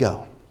supposed to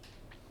go.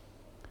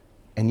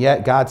 And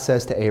yet God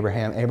says to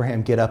Abraham,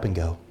 "Abraham, get up and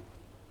go."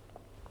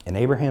 And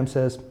Abraham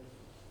says,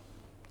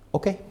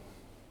 "Okay,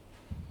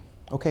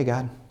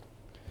 God."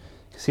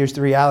 Because here's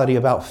the reality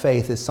about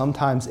faith is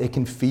sometimes it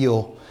can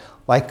feel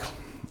like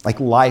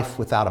life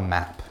without a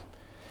map.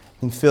 It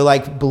can feel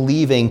like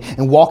believing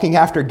and walking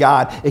after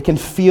God. It can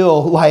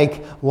feel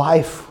like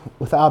life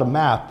without a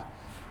map.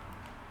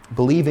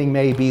 Believing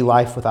may be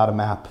life without a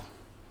map,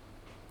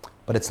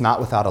 but it's not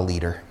without a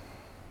leader.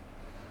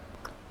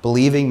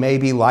 Believing may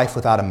be life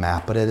without a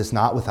map, but it is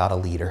not without a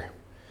leader.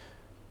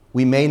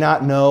 We may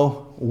not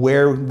know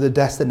where the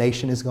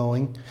destination is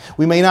going.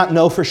 We may not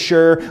know for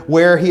sure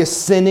where he is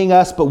sending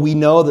us, but we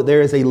know that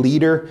there is a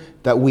leader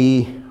that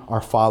we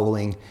are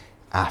following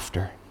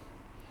after.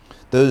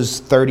 Those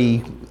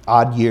 30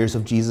 odd years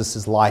of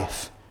Jesus'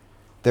 life,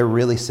 they're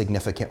really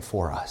significant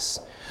for us.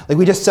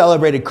 We just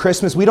celebrated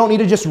Christmas. We don't need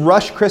to just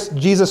rush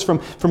Jesus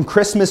from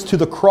Christmas to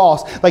the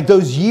cross.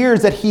 Those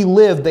years that he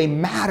lived, they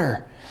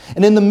matter.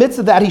 And in the midst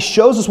of that, he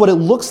shows us what it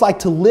looks like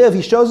to live.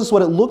 He shows us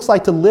what it looks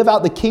like to live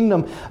out the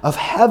kingdom of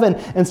heaven.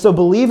 And so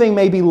believing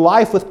may be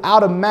life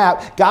without a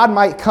map. God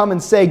might come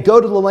and say,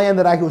 "Go to the land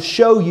that I will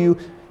show you."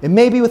 It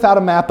may be without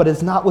a map, but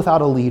it's not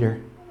without a leader.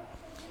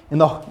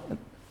 And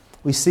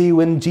we see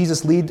when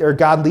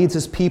God leads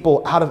his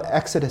people out of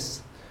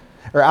Exodus,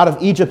 or out of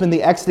Egypt in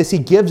the Exodus, he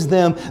gives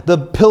them the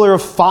pillar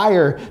of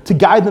fire to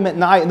guide them at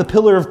night and the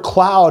pillar of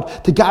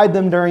cloud to guide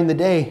them during the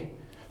day.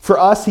 For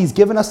us, he's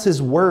given us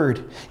his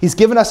word. He's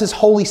given us his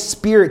Holy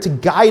Spirit to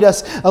guide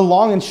us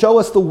along and show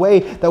us the way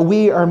that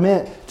we are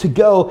meant to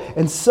go.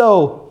 And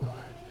so,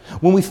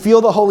 when we feel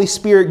the Holy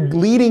Spirit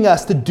leading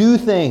us to do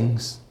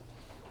things,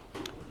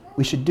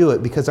 we should do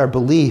it because our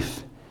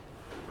belief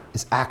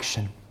is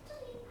action.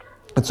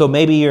 And so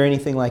maybe you're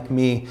anything like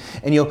me,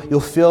 and you'll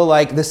feel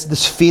like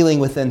this feeling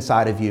within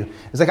inside of you.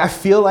 It's I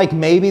feel like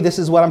maybe this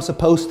is what I'm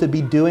supposed to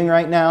be doing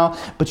right now,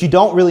 but you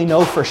don't really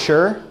know for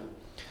sure.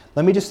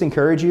 Let me just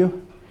encourage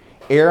you.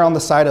 Err on the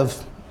side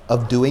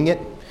of doing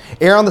it.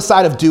 Err on the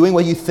side of doing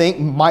what you think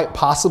might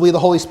possibly the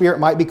Holy Spirit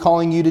might be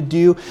calling you to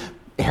do.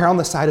 Err on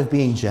the side of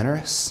being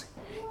generous.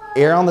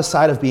 Err on the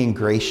side of being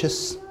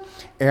gracious.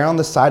 Err on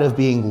the side of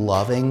being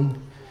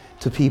loving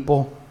to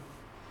people.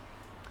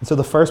 And so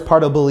the first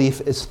part of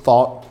belief is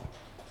thought.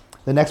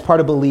 The next part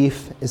of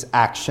belief is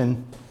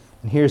action.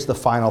 And here's the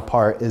final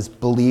part, is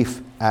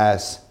belief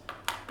as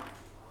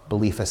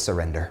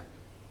surrender.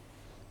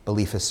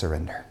 Belief is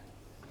surrender.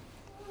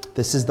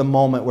 This is the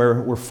moment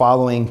where we're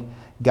following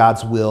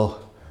God's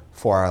will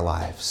for our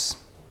lives.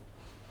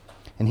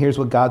 And here's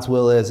what God's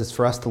will is. It's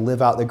for us to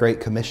live out the Great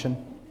Commission.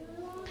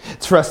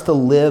 It's for us to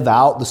live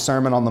out the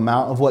Sermon on the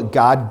Mount of what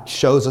God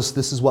shows us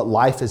this is what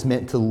life is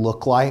meant to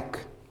look like.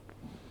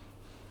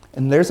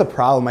 And there's a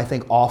problem, I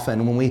think,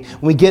 often when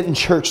we get in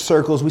church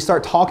circles, we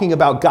start talking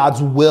about God's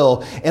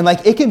will, and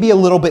it can be a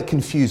little bit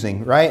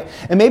confusing, right?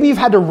 And maybe you've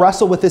had to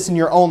wrestle with this in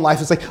your own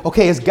life. It's like,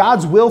 okay, is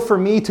God's will for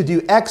me to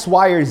do X,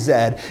 Y, or Z?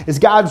 Is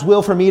God's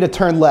will for me to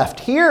turn left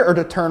here or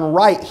to turn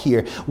right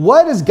here?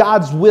 What is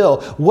God's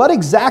will? What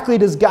exactly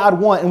does God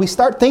want? And we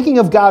start thinking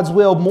of God's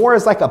will more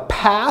as like a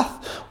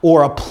path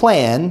or a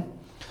plan.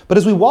 But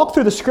as we walk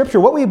through the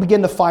scripture, what we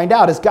begin to find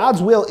out is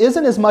God's will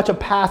isn't as much a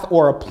path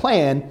or a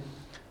plan,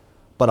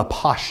 but a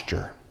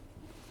posture.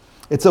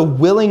 It's a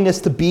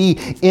willingness to be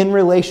in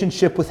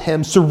relationship with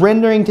Him,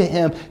 surrendering to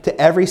Him to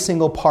every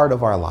single part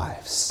of our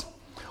lives.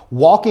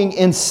 Walking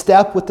in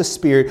step with the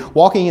Spirit,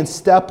 walking in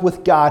step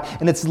with God.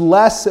 And it's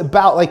less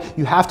about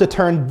you have to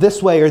turn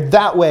this way or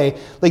that way.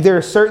 There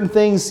are certain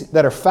things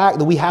that are fact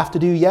that we have to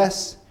do,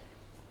 yes.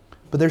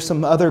 But there's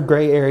some other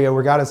gray area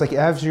where God is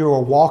as you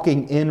are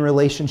walking in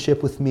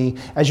relationship with me,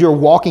 as you're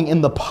walking in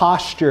the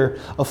posture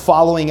of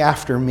following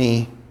after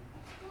me,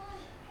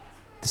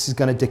 this is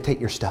going to dictate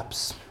your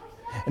steps.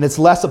 And it's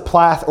less a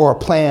path or a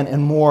plan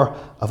and more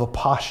of a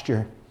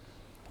posture.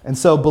 And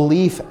so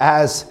belief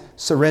as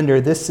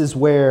surrender, this is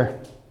where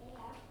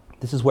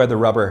the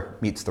rubber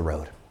meets the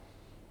road.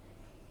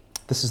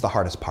 This is the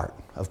hardest part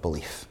of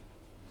belief.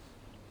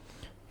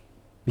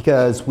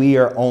 Because we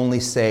are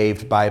only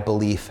saved by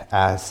belief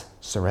as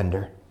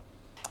surrender.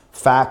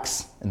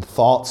 Facts and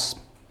thoughts,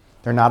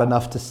 they're not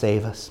enough to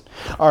save us.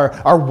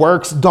 Our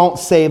works don't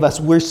save us.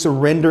 We're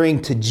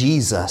surrendering to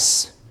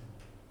Jesus,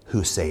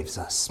 who saves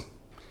us.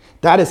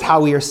 That is how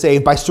we are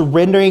saved, by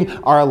surrendering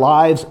our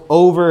lives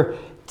over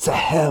to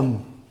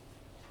Him.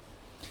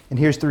 And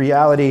here's the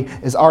reality,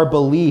 is our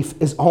belief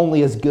is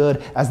only as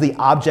good as the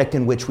object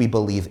in which we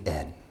believe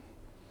in.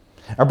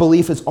 Our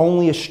belief is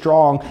only as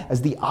strong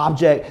as the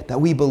object that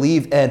we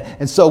believe in.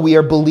 And so we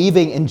are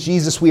believing in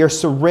Jesus. We are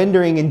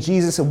surrendering in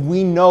Jesus. And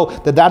we know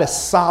that that is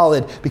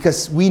solid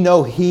because we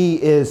know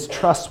He is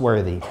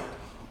trustworthy.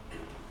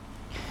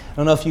 I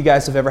don't know if you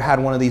guys have ever had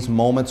one of these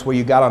moments where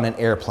you got on an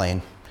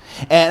airplane.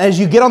 And as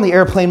you get on the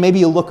airplane, maybe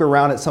you look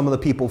around at some of the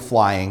people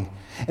flying.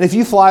 And if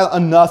you fly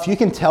enough, you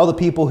can tell the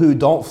people who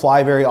don't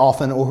fly very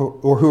often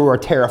or who are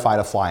terrified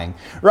of flying,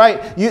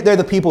 right? They're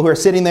the people who are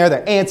sitting there,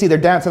 they're antsy, they're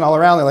dancing all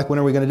around. They're like, when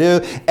are we going to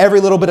do? Every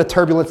little bit of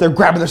turbulence, they're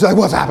grabbing, they're like,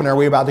 what's happening? Are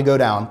we about to go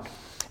down?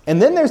 And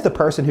then there's the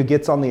person who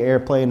gets on the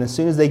airplane. As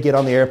soon as they get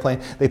on the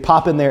airplane, they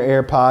pop in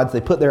their AirPods,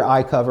 they put their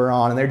eye cover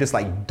on, and they're just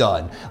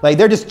done.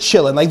 They're just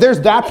chilling. There's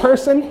that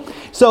person.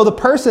 So the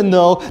person,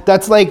 though,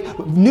 that's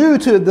new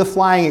to the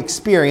flying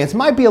experience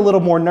might be a little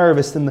more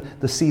nervous than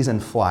the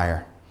seasoned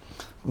flyer.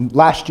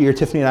 Last year,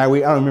 Tiffany and I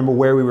don't remember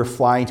where we were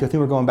flying to. I think we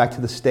were going back to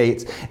the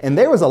States. And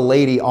there was a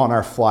lady on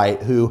our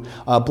flight who,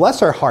 bless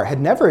her heart, had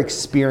never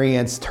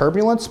experienced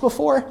turbulence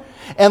before.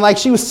 And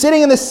she was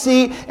sitting in the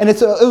seat, and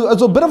it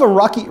was a bit of a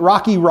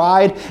rocky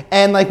ride.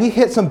 And we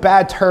hit some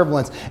bad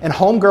turbulence. And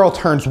homegirl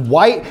turns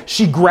white.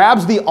 She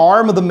grabs the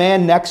arm of the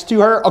man next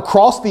to her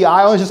across the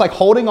aisle and is just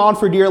holding on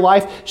for dear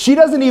life. She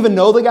doesn't even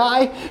know the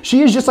guy.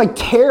 She is just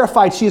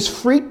terrified. She is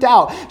freaked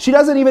out. She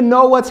doesn't even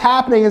know what's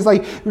happening. It's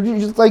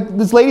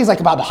this lady's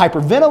about to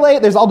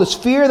hyperventilate. There's all this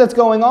fear that's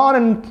going on,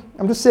 and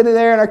I'm just sitting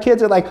there, and our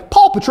kids are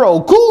Paw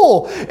Patrol,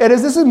 cool. And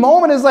as this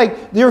moment is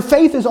your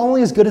faith is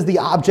only as good as the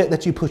object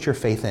that you put your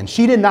faith in.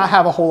 She did not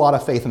have a whole lot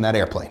of faith in that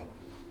airplane.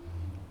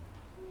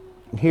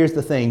 And here's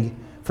the thing.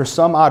 For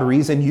some odd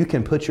reason, you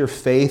can put your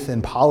faith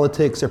in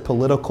politics or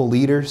political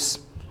leaders.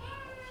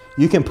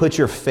 You can put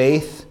your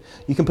faith,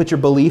 you can put your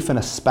belief in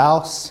a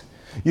spouse.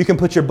 You can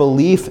put your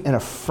belief in a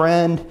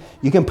friend.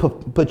 You can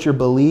put your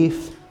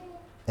belief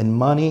in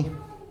money.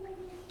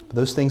 But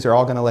those things are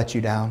all going to let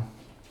you down.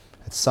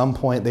 At some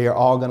point, they are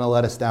all going to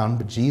let us down.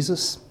 But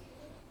Jesus,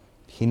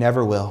 He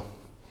never will.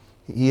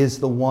 He is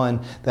the one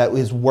that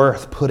is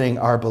worth putting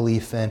our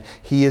belief in.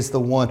 He is the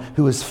one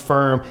who is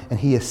firm and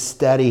He is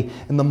steady.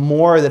 And the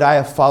more that I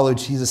have followed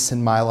Jesus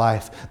in my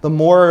life, the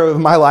more of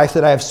my life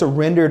that I have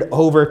surrendered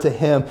over to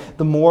Him,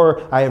 the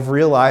more I have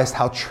realized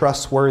how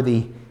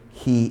trustworthy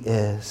He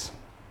is.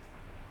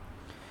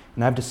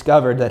 And I've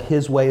discovered that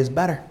His way is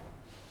better,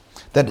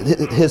 that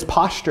His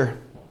posture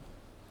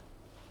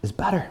is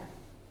better.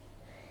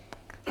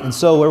 And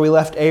so where we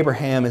left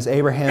Abraham is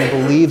Abraham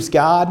believes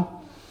God.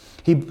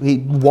 He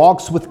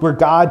walks with where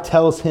God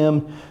tells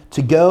him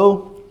to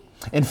go.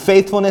 In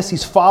faithfulness,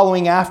 he's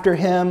following after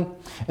him.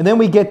 And then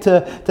we get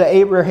to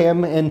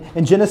Abraham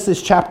in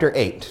Genesis chapter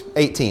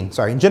 18.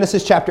 In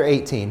Genesis chapter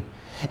 18.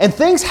 And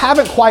things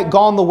haven't quite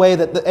gone the way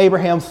that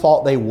Abraham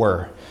thought they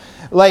were.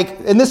 Like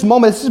in this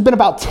moment, this has been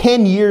about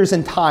 10 years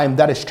in time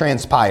that has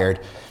transpired.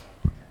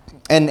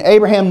 And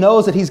Abraham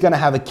knows that he's going to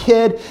have a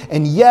kid.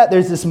 And yet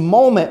there's this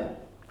moment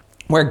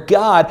where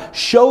God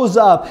shows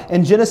up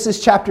in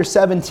Genesis chapter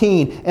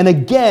 17. And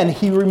again,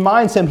 he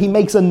reminds him, he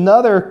makes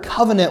another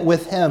covenant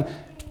with him.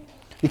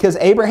 Because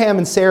Abraham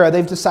and Sarah,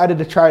 they've decided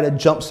to try to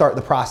jumpstart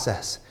the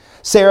process.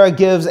 Sarah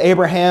gives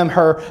Abraham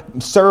her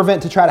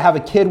servant to try to have a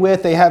kid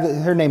with.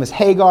 Her name is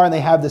Hagar, and they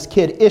have this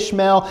kid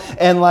Ishmael.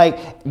 And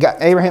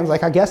Abraham's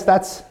like, I guess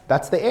that's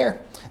the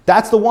heir.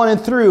 That's the one and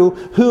through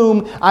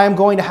whom I am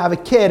going to have a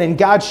kid. And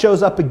God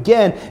shows up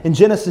again in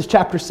Genesis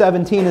chapter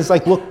 17. Is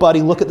like, look,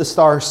 buddy, look at the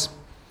stars.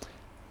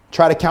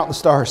 Try to count the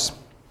stars.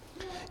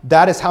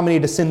 That is how many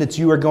descendants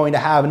you are going to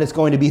have, and it's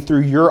going to be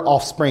through your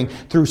offspring,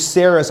 through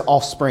Sarah's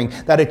offspring,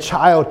 that a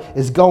child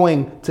is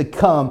going to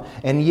come.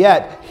 And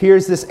yet,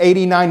 here's this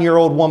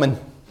 89-year-old woman.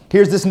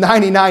 Here's this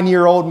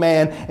 99-year-old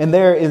man, and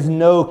there is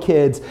no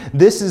kids.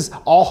 This is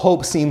all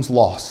hope seems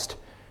lost.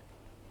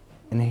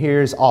 And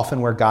here's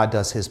often where God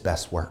does his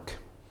best work.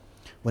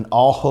 When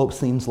all hope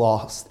seems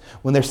lost,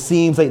 when there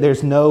seems like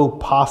there's no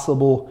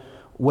possible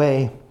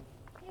way.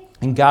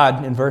 And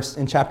God,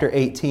 in chapter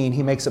 18,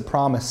 he makes a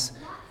promise.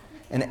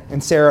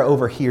 And Sarah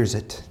overhears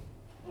it.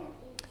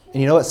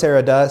 And you know what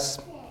Sarah does?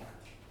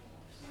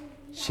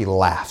 She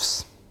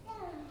laughs.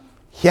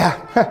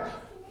 Yeah,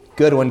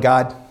 good one,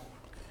 God.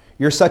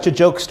 You're such a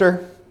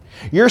jokester.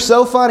 You're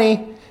so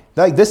funny.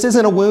 Like, this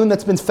isn't a wound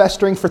that's been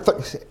festering for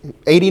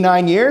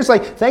 89 years.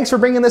 Like, thanks for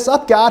bringing this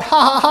up, God. Ha,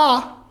 ha,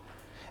 ha.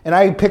 And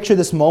I picture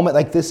this moment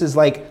like this is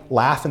like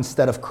laugh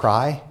instead of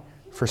cry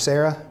for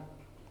Sarah.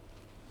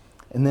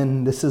 And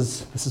then this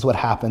is what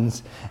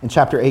happens in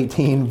chapter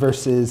 18,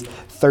 verses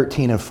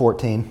 13 and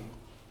 14.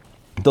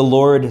 The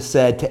Lord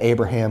said to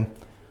Abraham,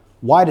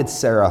 why did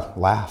Sarah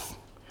laugh?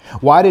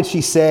 Why did she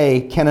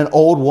say, can an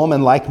old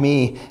woman like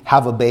me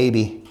have a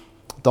baby?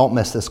 Don't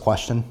miss this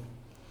question.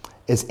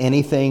 Is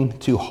anything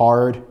too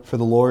hard for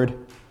the Lord?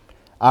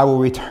 I will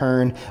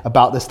return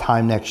about this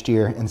time next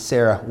year, and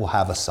Sarah will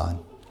have a son.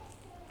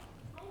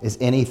 Is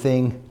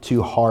anything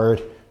too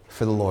hard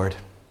for the Lord?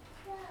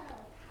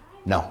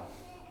 No.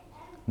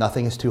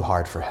 Nothing is too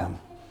hard for him.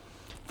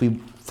 If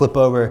we flip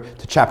over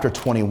to chapter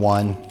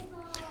 21,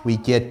 we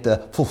get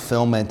the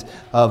fulfillment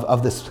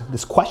of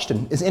this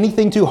question. Is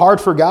anything too hard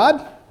for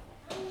God?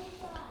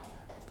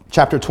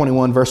 Chapter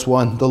 21, verse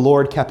 1, the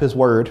Lord kept his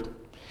word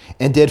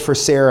and did for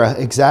Sarah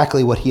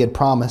exactly what he had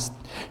promised.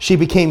 She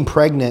became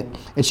pregnant,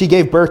 and she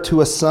gave birth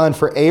to a son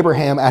for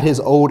Abraham at his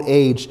old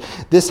age.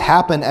 This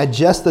happened at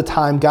just the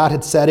time God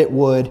had said it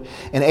would,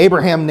 and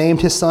Abraham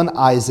named his son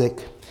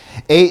Isaac.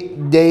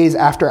 8 days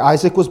after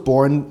Isaac was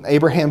born,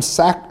 Abraham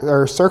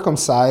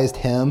circumcised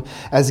him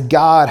as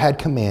God had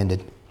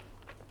commanded.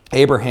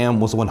 Abraham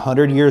was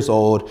 100 years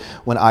old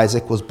when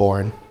Isaac was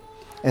born.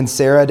 And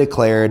Sarah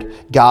declared,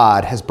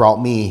 God has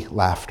brought me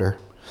laughter.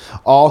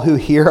 All who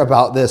hear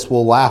about this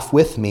will laugh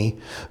with me.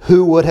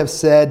 Who would have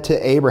said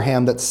to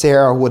Abraham that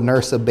Sarah would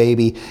nurse a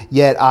baby?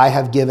 Yet I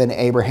have given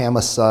Abraham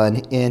a son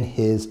in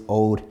his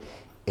old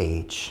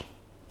age.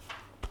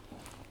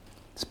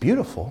 It's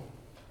beautiful.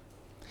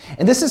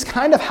 And this is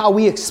kind of how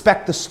we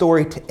expect the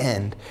story to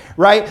end,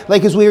 right?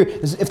 Like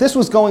if this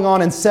was going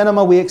on in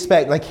cinema, we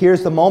expect, like,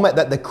 here's the moment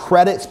that the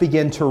credits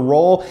begin to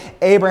roll.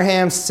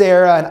 Abraham,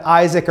 Sarah, and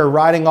Isaac are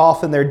riding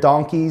off in their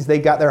donkeys. They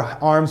got their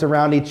arms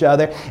around each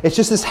other. It's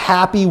just this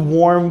happy,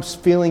 warm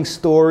feeling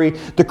story.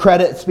 The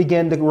credits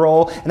begin to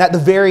roll. And at the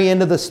very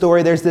end of the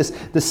story, there's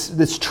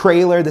this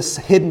trailer, this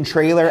hidden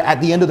trailer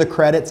at the end of the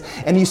credits.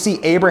 And you see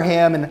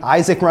Abraham and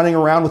Isaac running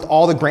around with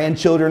all the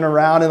grandchildren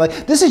around. And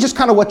like, this is just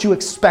kind of what you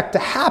expect to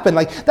happen.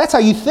 Like, that's how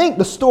you think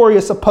the story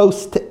is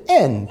supposed to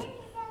end.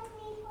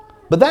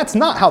 But that's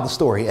not how the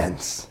story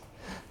ends.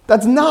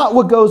 That's not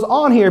what goes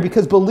on here,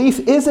 because belief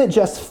isn't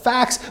just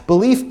facts.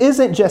 Belief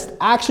isn't just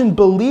action.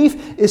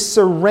 Belief is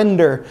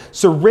surrender.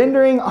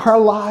 Surrendering our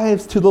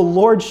lives to the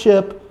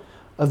lordship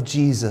of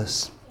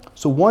Jesus.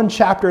 So one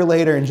chapter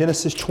later in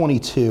Genesis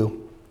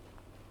 22,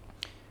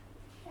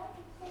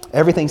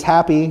 everything's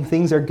happy.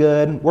 Things are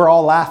good. We're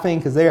all laughing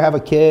because they have a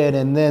kid.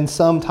 And then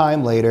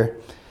sometime later,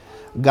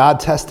 God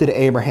tested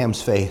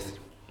Abraham's faith.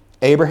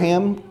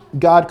 Abraham,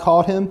 God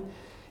called him.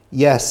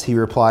 Yes, he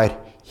replied,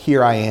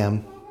 here I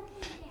am.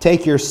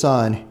 Take your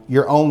son,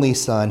 your only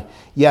son,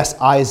 yes,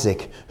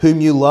 Isaac, whom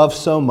you love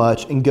so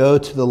much, and go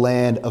to the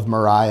land of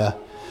Moriah.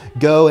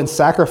 Go and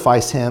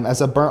sacrifice him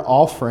as a burnt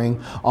offering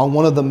on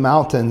one of the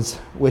mountains,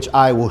 which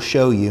I will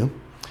show you.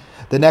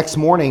 The next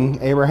morning,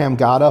 Abraham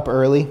got up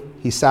early.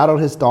 He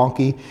saddled his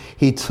donkey.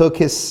 He took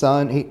his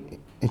son,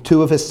 and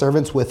 2 of his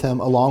servants with him,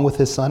 along with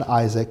his son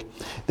Isaac.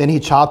 Then he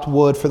chopped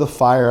wood for the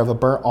fire of a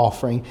burnt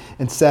offering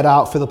and set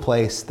out for the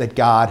place that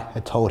God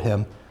had told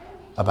him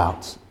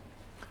about.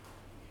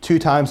 2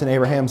 times in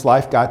Abraham's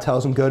life, God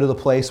tells him, go to the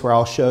place where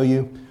I'll show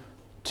you.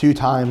 2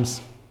 times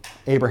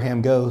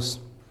Abraham goes.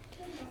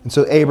 And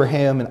so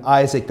Abraham and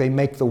Isaac, they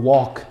make the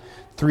walk,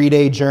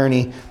 3-day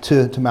journey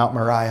to Mount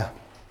Moriah.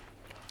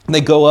 And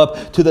they go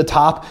up to the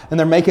top, and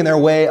they're making their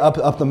way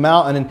up the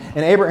mountain. And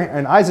Abraham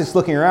and Isaac's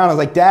looking around. I was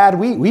like, Dad,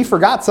 we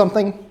forgot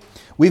something.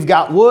 We've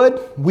got wood.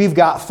 We've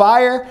got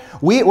fire.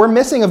 We're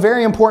missing a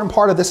very important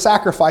part of the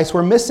sacrifice.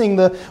 We're missing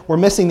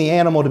the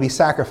animal to be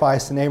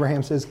sacrificed. And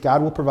Abraham says,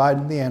 God will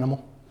provide the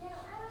animal.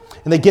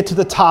 And they get to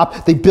the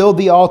top. They build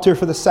the altar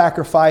for the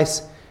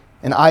sacrifice.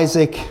 And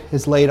Isaac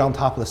is laid on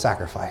top of the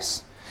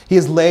sacrifice. He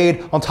is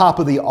laid on top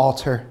of the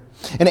altar.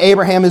 And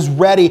Abraham is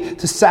ready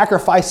to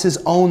sacrifice his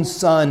own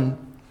son.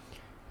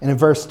 And in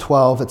verse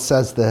 12, it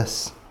says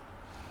this.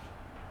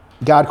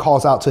 God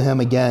calls out to him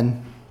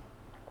again.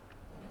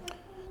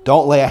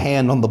 Don't lay a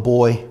hand on the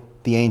boy,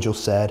 the angel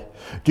said.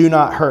 Do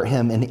not hurt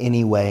him in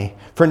any way.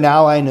 For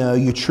now I know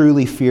you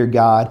truly fear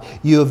God.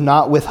 You have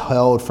not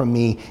withheld from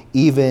me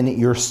even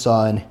your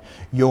son,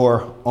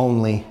 your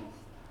only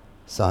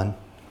son.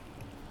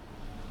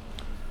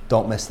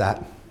 Don't miss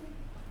that.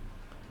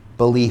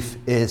 Belief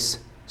is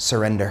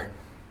surrender.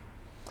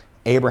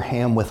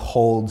 Abraham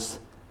withholds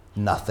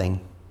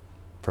nothing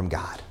from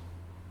God,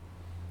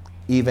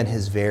 even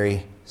his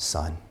very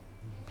son.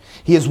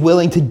 He is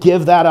willing to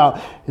give that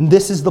out. And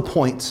this is the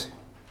point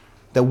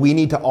that we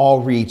need to all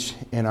reach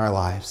in our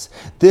lives.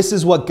 This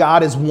is what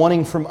God is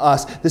wanting from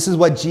us. This is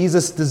what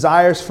Jesus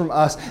desires from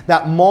us.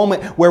 That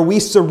moment where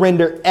we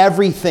surrender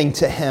everything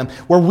to him,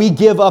 where we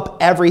give up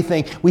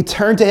everything. We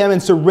turn to him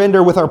and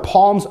surrender with our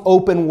palms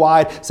open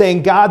wide,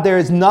 saying, God, there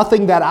is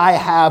nothing that I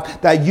have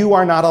that you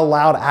are not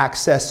allowed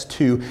access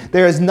to.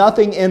 There is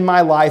nothing in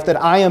my life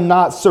that I am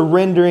not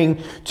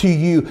surrendering to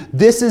you.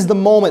 This is the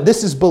moment.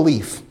 This is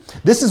belief.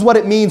 This is what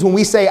it means when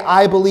we say,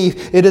 I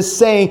believe. It is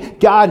saying,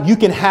 God, you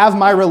can have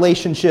my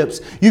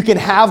relationships. You can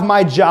have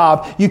my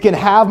job. You can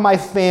have my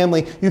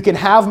family. You can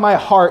have my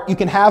heart. You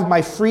can have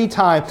my free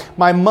time,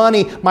 my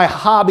money, my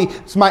hobby,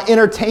 my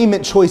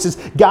entertainment choices.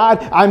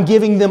 God, I'm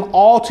giving them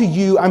all to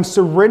you. I'm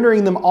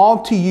surrendering them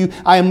all to you.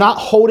 I am not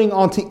holding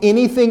on to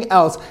anything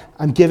else.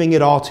 I'm giving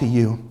it all to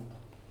you.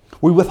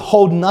 We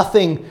withhold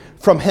nothing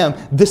from him.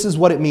 This is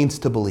what it means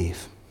to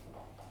believe.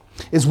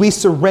 Is we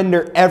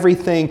surrender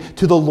everything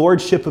to the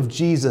lordship of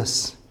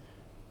Jesus.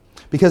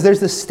 Because there's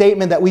this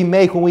statement that we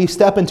make when we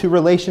step into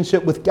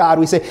relationship with God.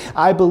 We say,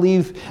 I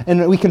believe,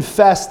 and we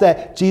confess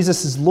that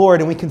Jesus is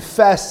Lord, and we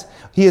confess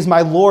he is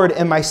my Lord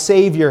and my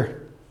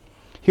Savior.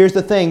 Here's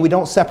the thing, we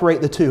don't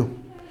separate the two.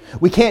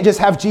 We can't just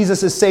have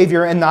Jesus as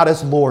Savior and not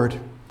as Lord.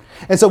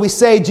 And so we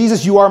say,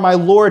 Jesus, you are my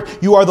Lord.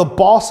 You are the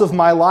boss of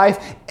my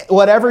life.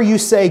 Whatever you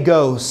say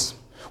goes.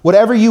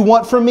 Whatever you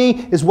want from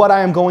me is what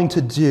I am going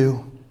to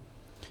do.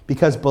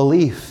 Because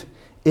belief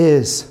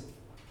is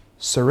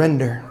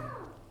surrender.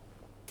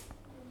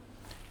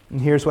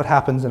 And here's what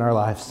happens in our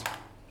lives.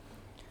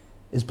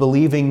 Is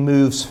believing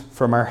moves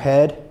from our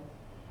head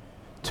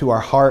to our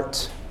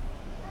heart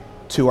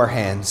to our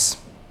hands.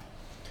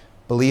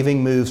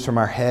 Believing moves from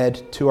our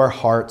head to our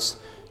hearts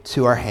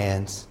to our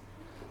hands.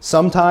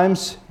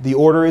 Sometimes the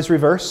order is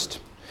reversed.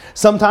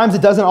 Sometimes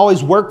it doesn't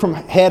always work from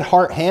head,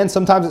 heart, hands.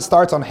 Sometimes it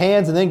starts on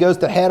hands and then goes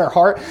to head or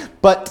heart.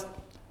 But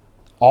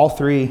all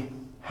three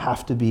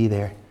have to be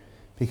there,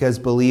 because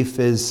belief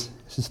is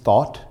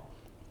thought,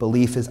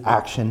 belief is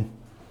action,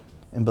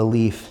 and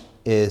belief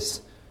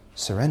is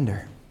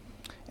surrender.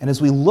 And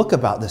as we look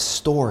about this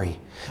story,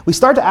 we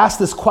start to ask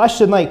this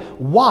question like,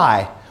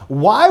 why?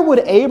 Why would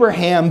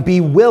Abraham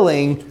be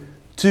willing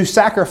to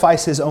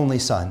sacrifice his only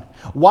son?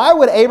 Why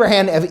would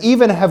Abraham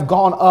have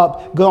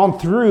gone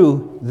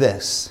through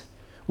this?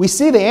 We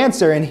see the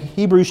answer in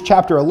Hebrews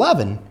chapter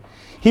 11.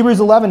 Hebrews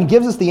 11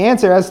 gives us the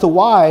answer as to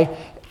why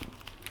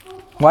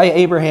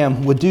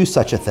Abraham would do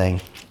such a thing.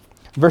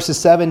 Verses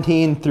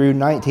 17 through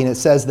 19, it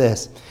says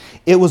this.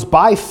 It was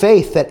by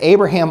faith that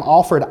Abraham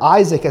offered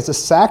Isaac as a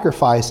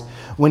sacrifice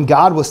when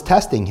God was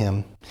testing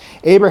him.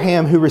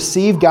 Abraham, who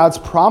received God's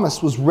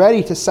promise, was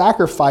ready to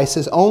sacrifice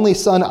his only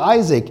son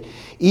Isaac,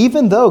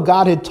 even though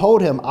God had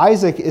told him,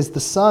 Isaac is the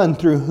son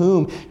through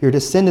whom your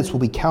descendants will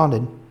be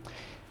counted.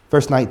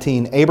 Verse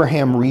 19,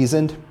 Abraham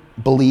reasoned,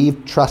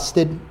 believed,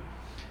 trusted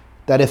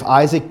that if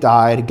Isaac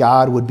died,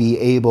 God would be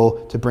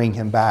able to bring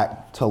him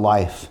back to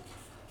life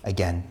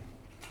again.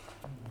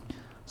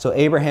 So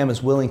Abraham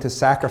is willing to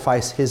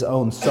sacrifice his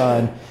own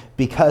son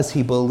because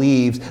he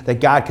believes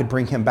that God could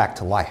bring him back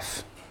to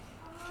life.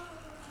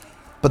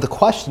 But the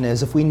question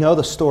is, if we know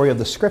the story of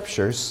the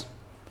scriptures,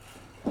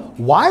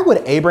 why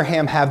would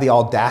Abraham have the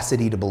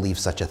audacity to believe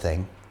such a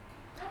thing?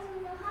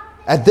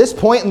 At this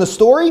point in the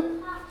story, at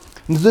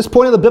this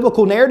point in the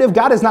biblical narrative,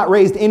 God has not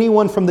raised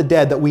anyone from the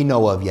dead that we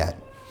know of yet.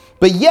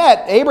 But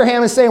yet,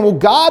 Abraham is saying, well,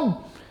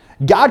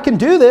 God can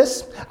do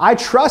this. I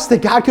trust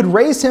that God could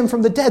raise him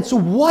from the dead. So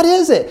what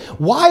is it?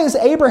 Why is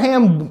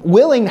Abraham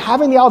willing,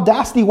 having the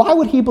audacity? Why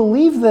would he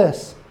believe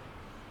this?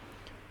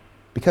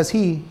 Because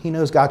he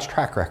knows God's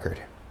track record.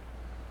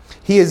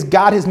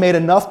 God has made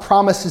enough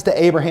promises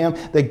to Abraham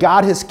that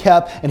God has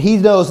kept, and he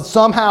knows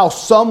somehow,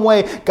 some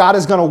way, God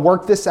is going to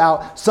work this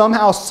out.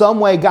 Somehow, some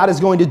way, God is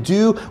going to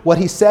do what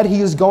he said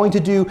he is going to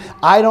do.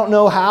 I don't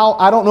know how,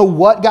 I don't know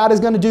what God is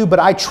going to do, but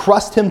I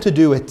trust him to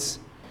do it.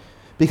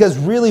 Because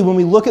really, when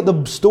we look at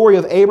the story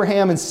of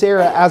Abraham and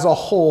Sarah as a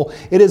whole,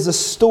 it is a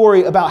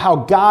story about how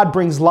God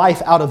brings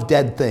life out of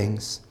dead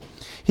things.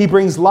 He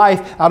brings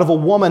life out of a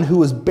woman who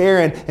was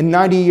barren and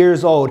 90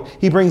 years old.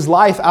 He brings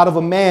life out of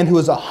a man who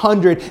is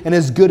 100 and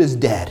as good as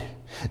dead.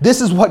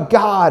 This is what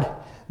God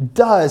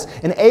does.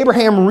 And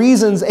Abraham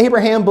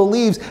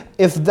believes,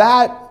 if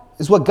that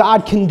is what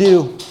God can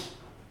do,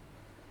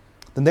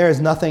 then there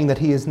is nothing that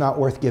he is not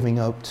worth giving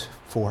up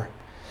for.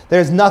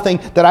 There's nothing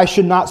that I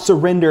should not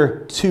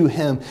surrender to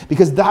him,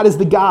 because that is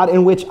the God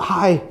in which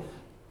I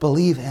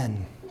believe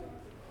in.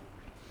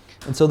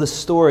 And so the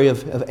story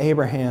of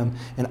Abraham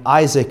and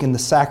Isaac and the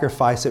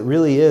sacrifice, it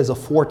really is a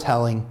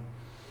foretelling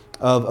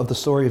of the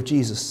story of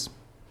Jesus.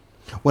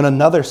 When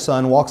another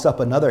son walks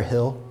up another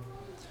hill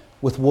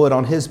with wood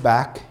on his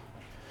back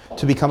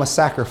to become a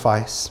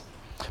sacrifice.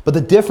 But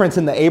the difference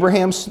in the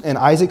Abraham and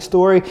Isaac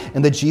story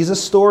and the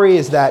Jesus story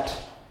is that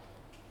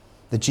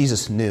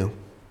Jesus knew.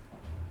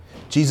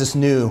 Jesus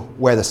knew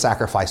where the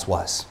sacrifice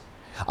was.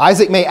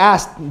 Isaac may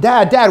ask,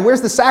 Dad,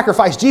 where's the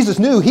sacrifice? Jesus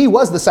knew he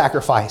was the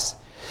sacrifice.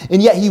 And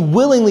yet he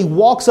willingly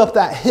walks up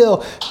that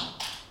hill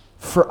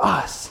for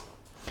us.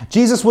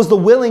 Jesus was the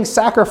willing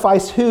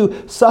sacrifice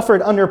who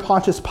suffered under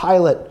Pontius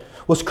Pilate,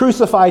 was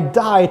crucified,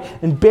 died,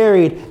 and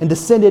buried, and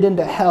descended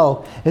into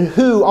hell, and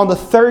who on the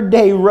third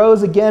day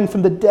rose again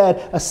from the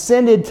dead,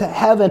 ascended to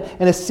heaven,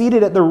 and is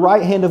seated at the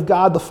right hand of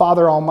God the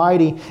Father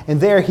Almighty, and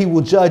there he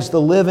will judge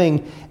the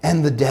living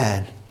and the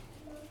dead.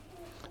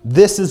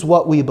 This is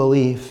what we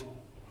believe.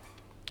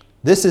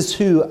 This is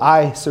who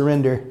I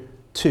surrender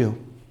to.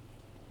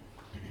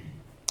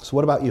 So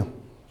what about you?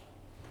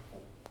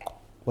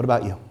 What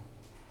about you?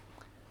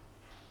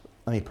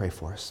 Let me pray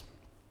for us.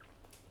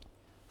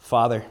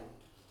 Father,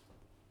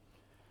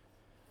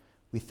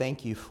 we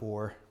thank you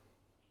for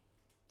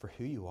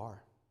who you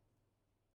are.